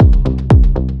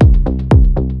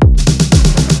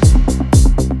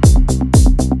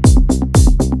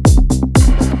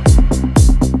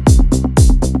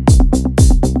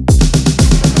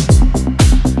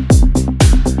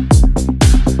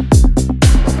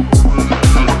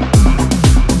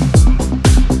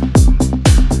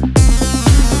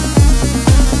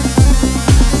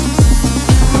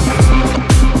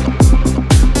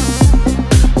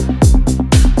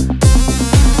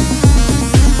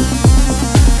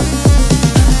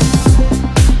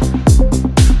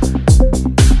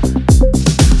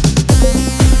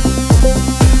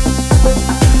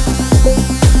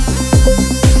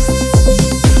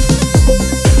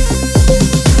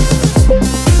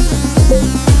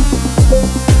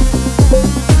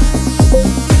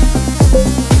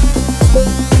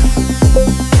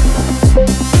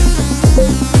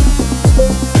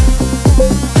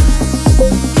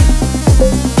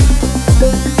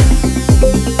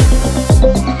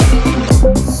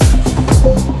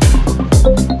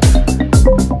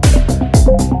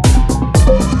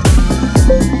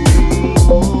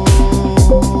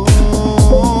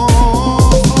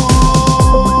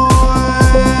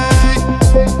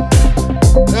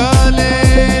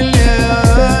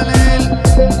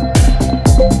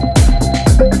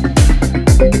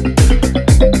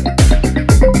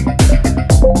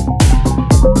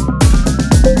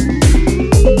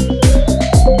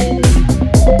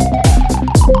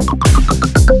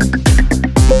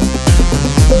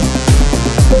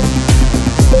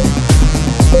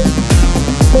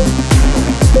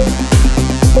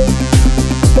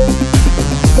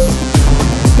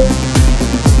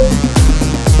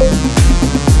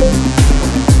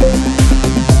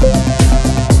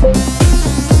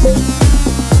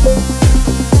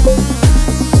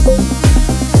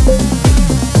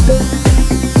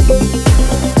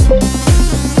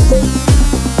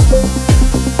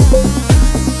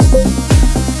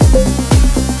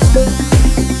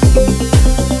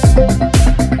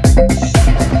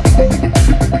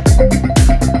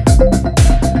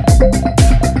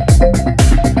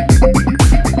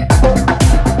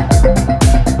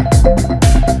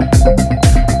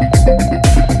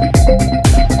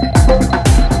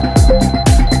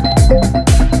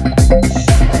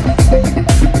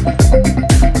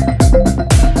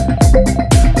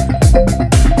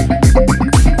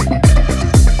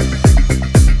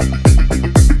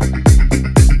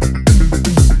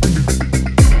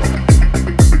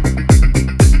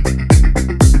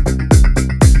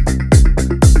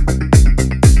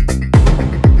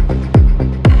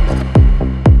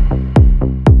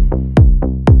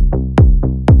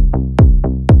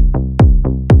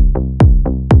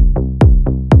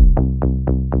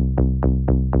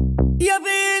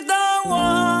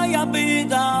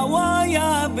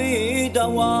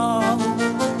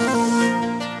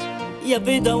يا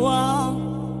بدوا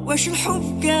واش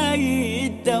الحب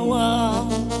كايد دوا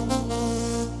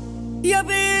يا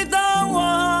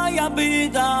بدوا يا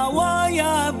بدوا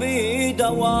يا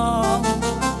بدوا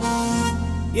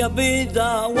يا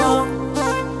بدوا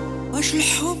واش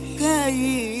الحب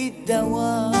كايد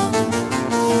دوا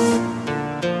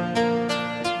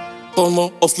طالنا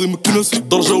اصلي مكناسي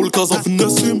درجة والكازا في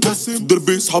النسيم في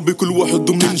الدربي صحابي كل واحد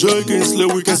ومنين جاي كاين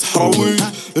سلاوي كاين صحراوي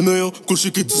هنايا كلشي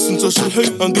كيتسس نتا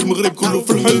شرحي عندي المغرب كله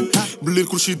في الحي بالليل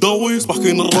كلشي ضاوي صباح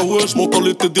كاين الرواش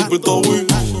مونطاليتي ديال بيضاوي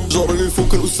جاري لي فوق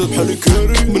كان استاذ بحالي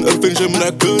كاري من 2000 جاي من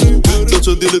عكاري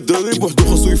ثلاثة ديال الدراري بوحدو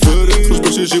خاصو يفاري خرج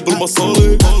باش يجيب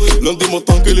المصاري لاندي ما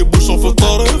طانكي لي بوشون في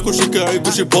الطريق كلشي كاعي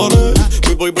كلشي باري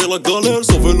مي باي باي لا غالير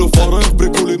صوفي لو فارغ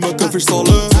بريكولي ما كان فيش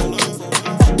صالير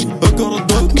هكا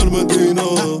رداتنا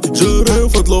المدينة جريو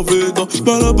فهاد لافيدا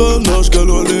مالا بالناش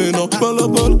قالو علينا مالا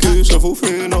بالكي شافو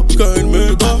فينا كاين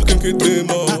ميضاح كاين كي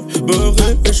ديما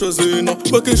باغي عيشة زينة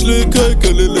مكاينش لي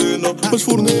كايكالي لينا باش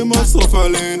فورني ما صرف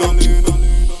علينا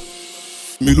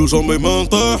ميلو جامي ما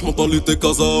نطيح مونطاليتي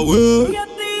كازاوي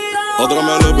هضرة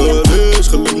معنا باليش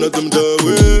خلي بنادم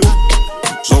داوي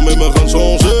جامي ما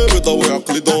غنشونجي بيضاوي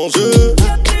عقلي دونجي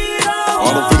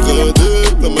عارف فين غادي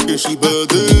لما كاينش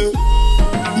البادي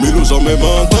ميلو جامي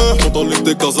ما نطيح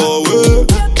مونطاليتي كازاوي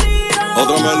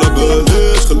هضرة معنا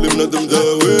باليش خلي بنادم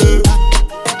داوي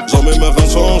جامي ما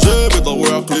غنشونجي بيضاوي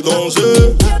عقلي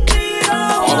دونجي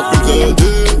عارف فين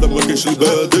غادي لما كاينش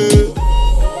البادي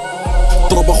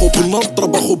طرباخو بالنار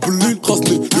طرباخو بالليل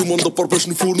خاصني اليوم ندبر باش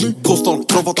نفورني كوستال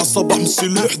كرافات عالصباح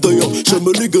مسيلي حدايا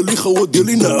شمالي قالي خوا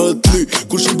ديالي نعدلي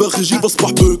كلشي باغي يجيب اصبح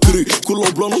بكري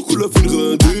كل بلان كلها فين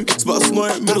غادي 7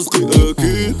 صنايع من رزقي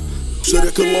اكيد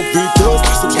شركة لافيتاس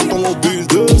تحسب شحال طون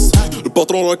بيلداس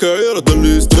الباترون راه كاير دار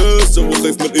لي ستريس هو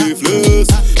خايف من الافلاس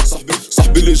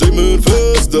صاحبي اللي جاي من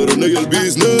فاس دار هنايا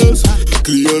البيزنس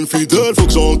كليان فيدال فوق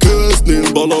جانكاس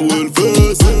نين بالا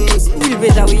والفاس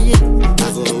والبدويين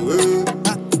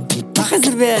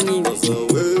خزربانين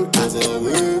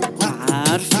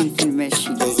عارفين في الماشي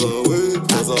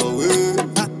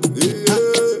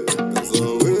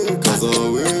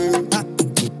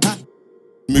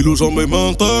ميلو جامي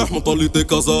ما نطيح مونطاليتي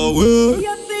كازاوي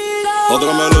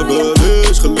هضرة معنا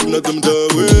باليش خلي بنادم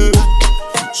داوي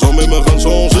جامي ما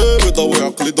غنشونجي بيضاوي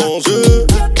عقلي دونجي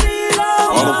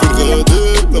عارف فين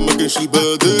غادي لما كاينش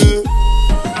البادي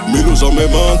ميلو جامي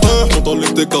ما نطيح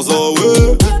مونطاليتي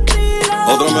كازاوي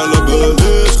هضرة معنا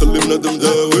باليش خلي بنادم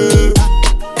داوي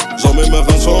جامي ما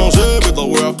غنشونجي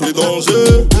بيضاوي عقلي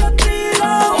دونجي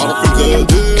عارف فين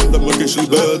غادي لما كاينش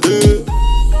البادي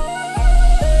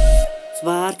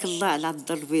تبارك الله على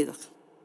عبد البيضة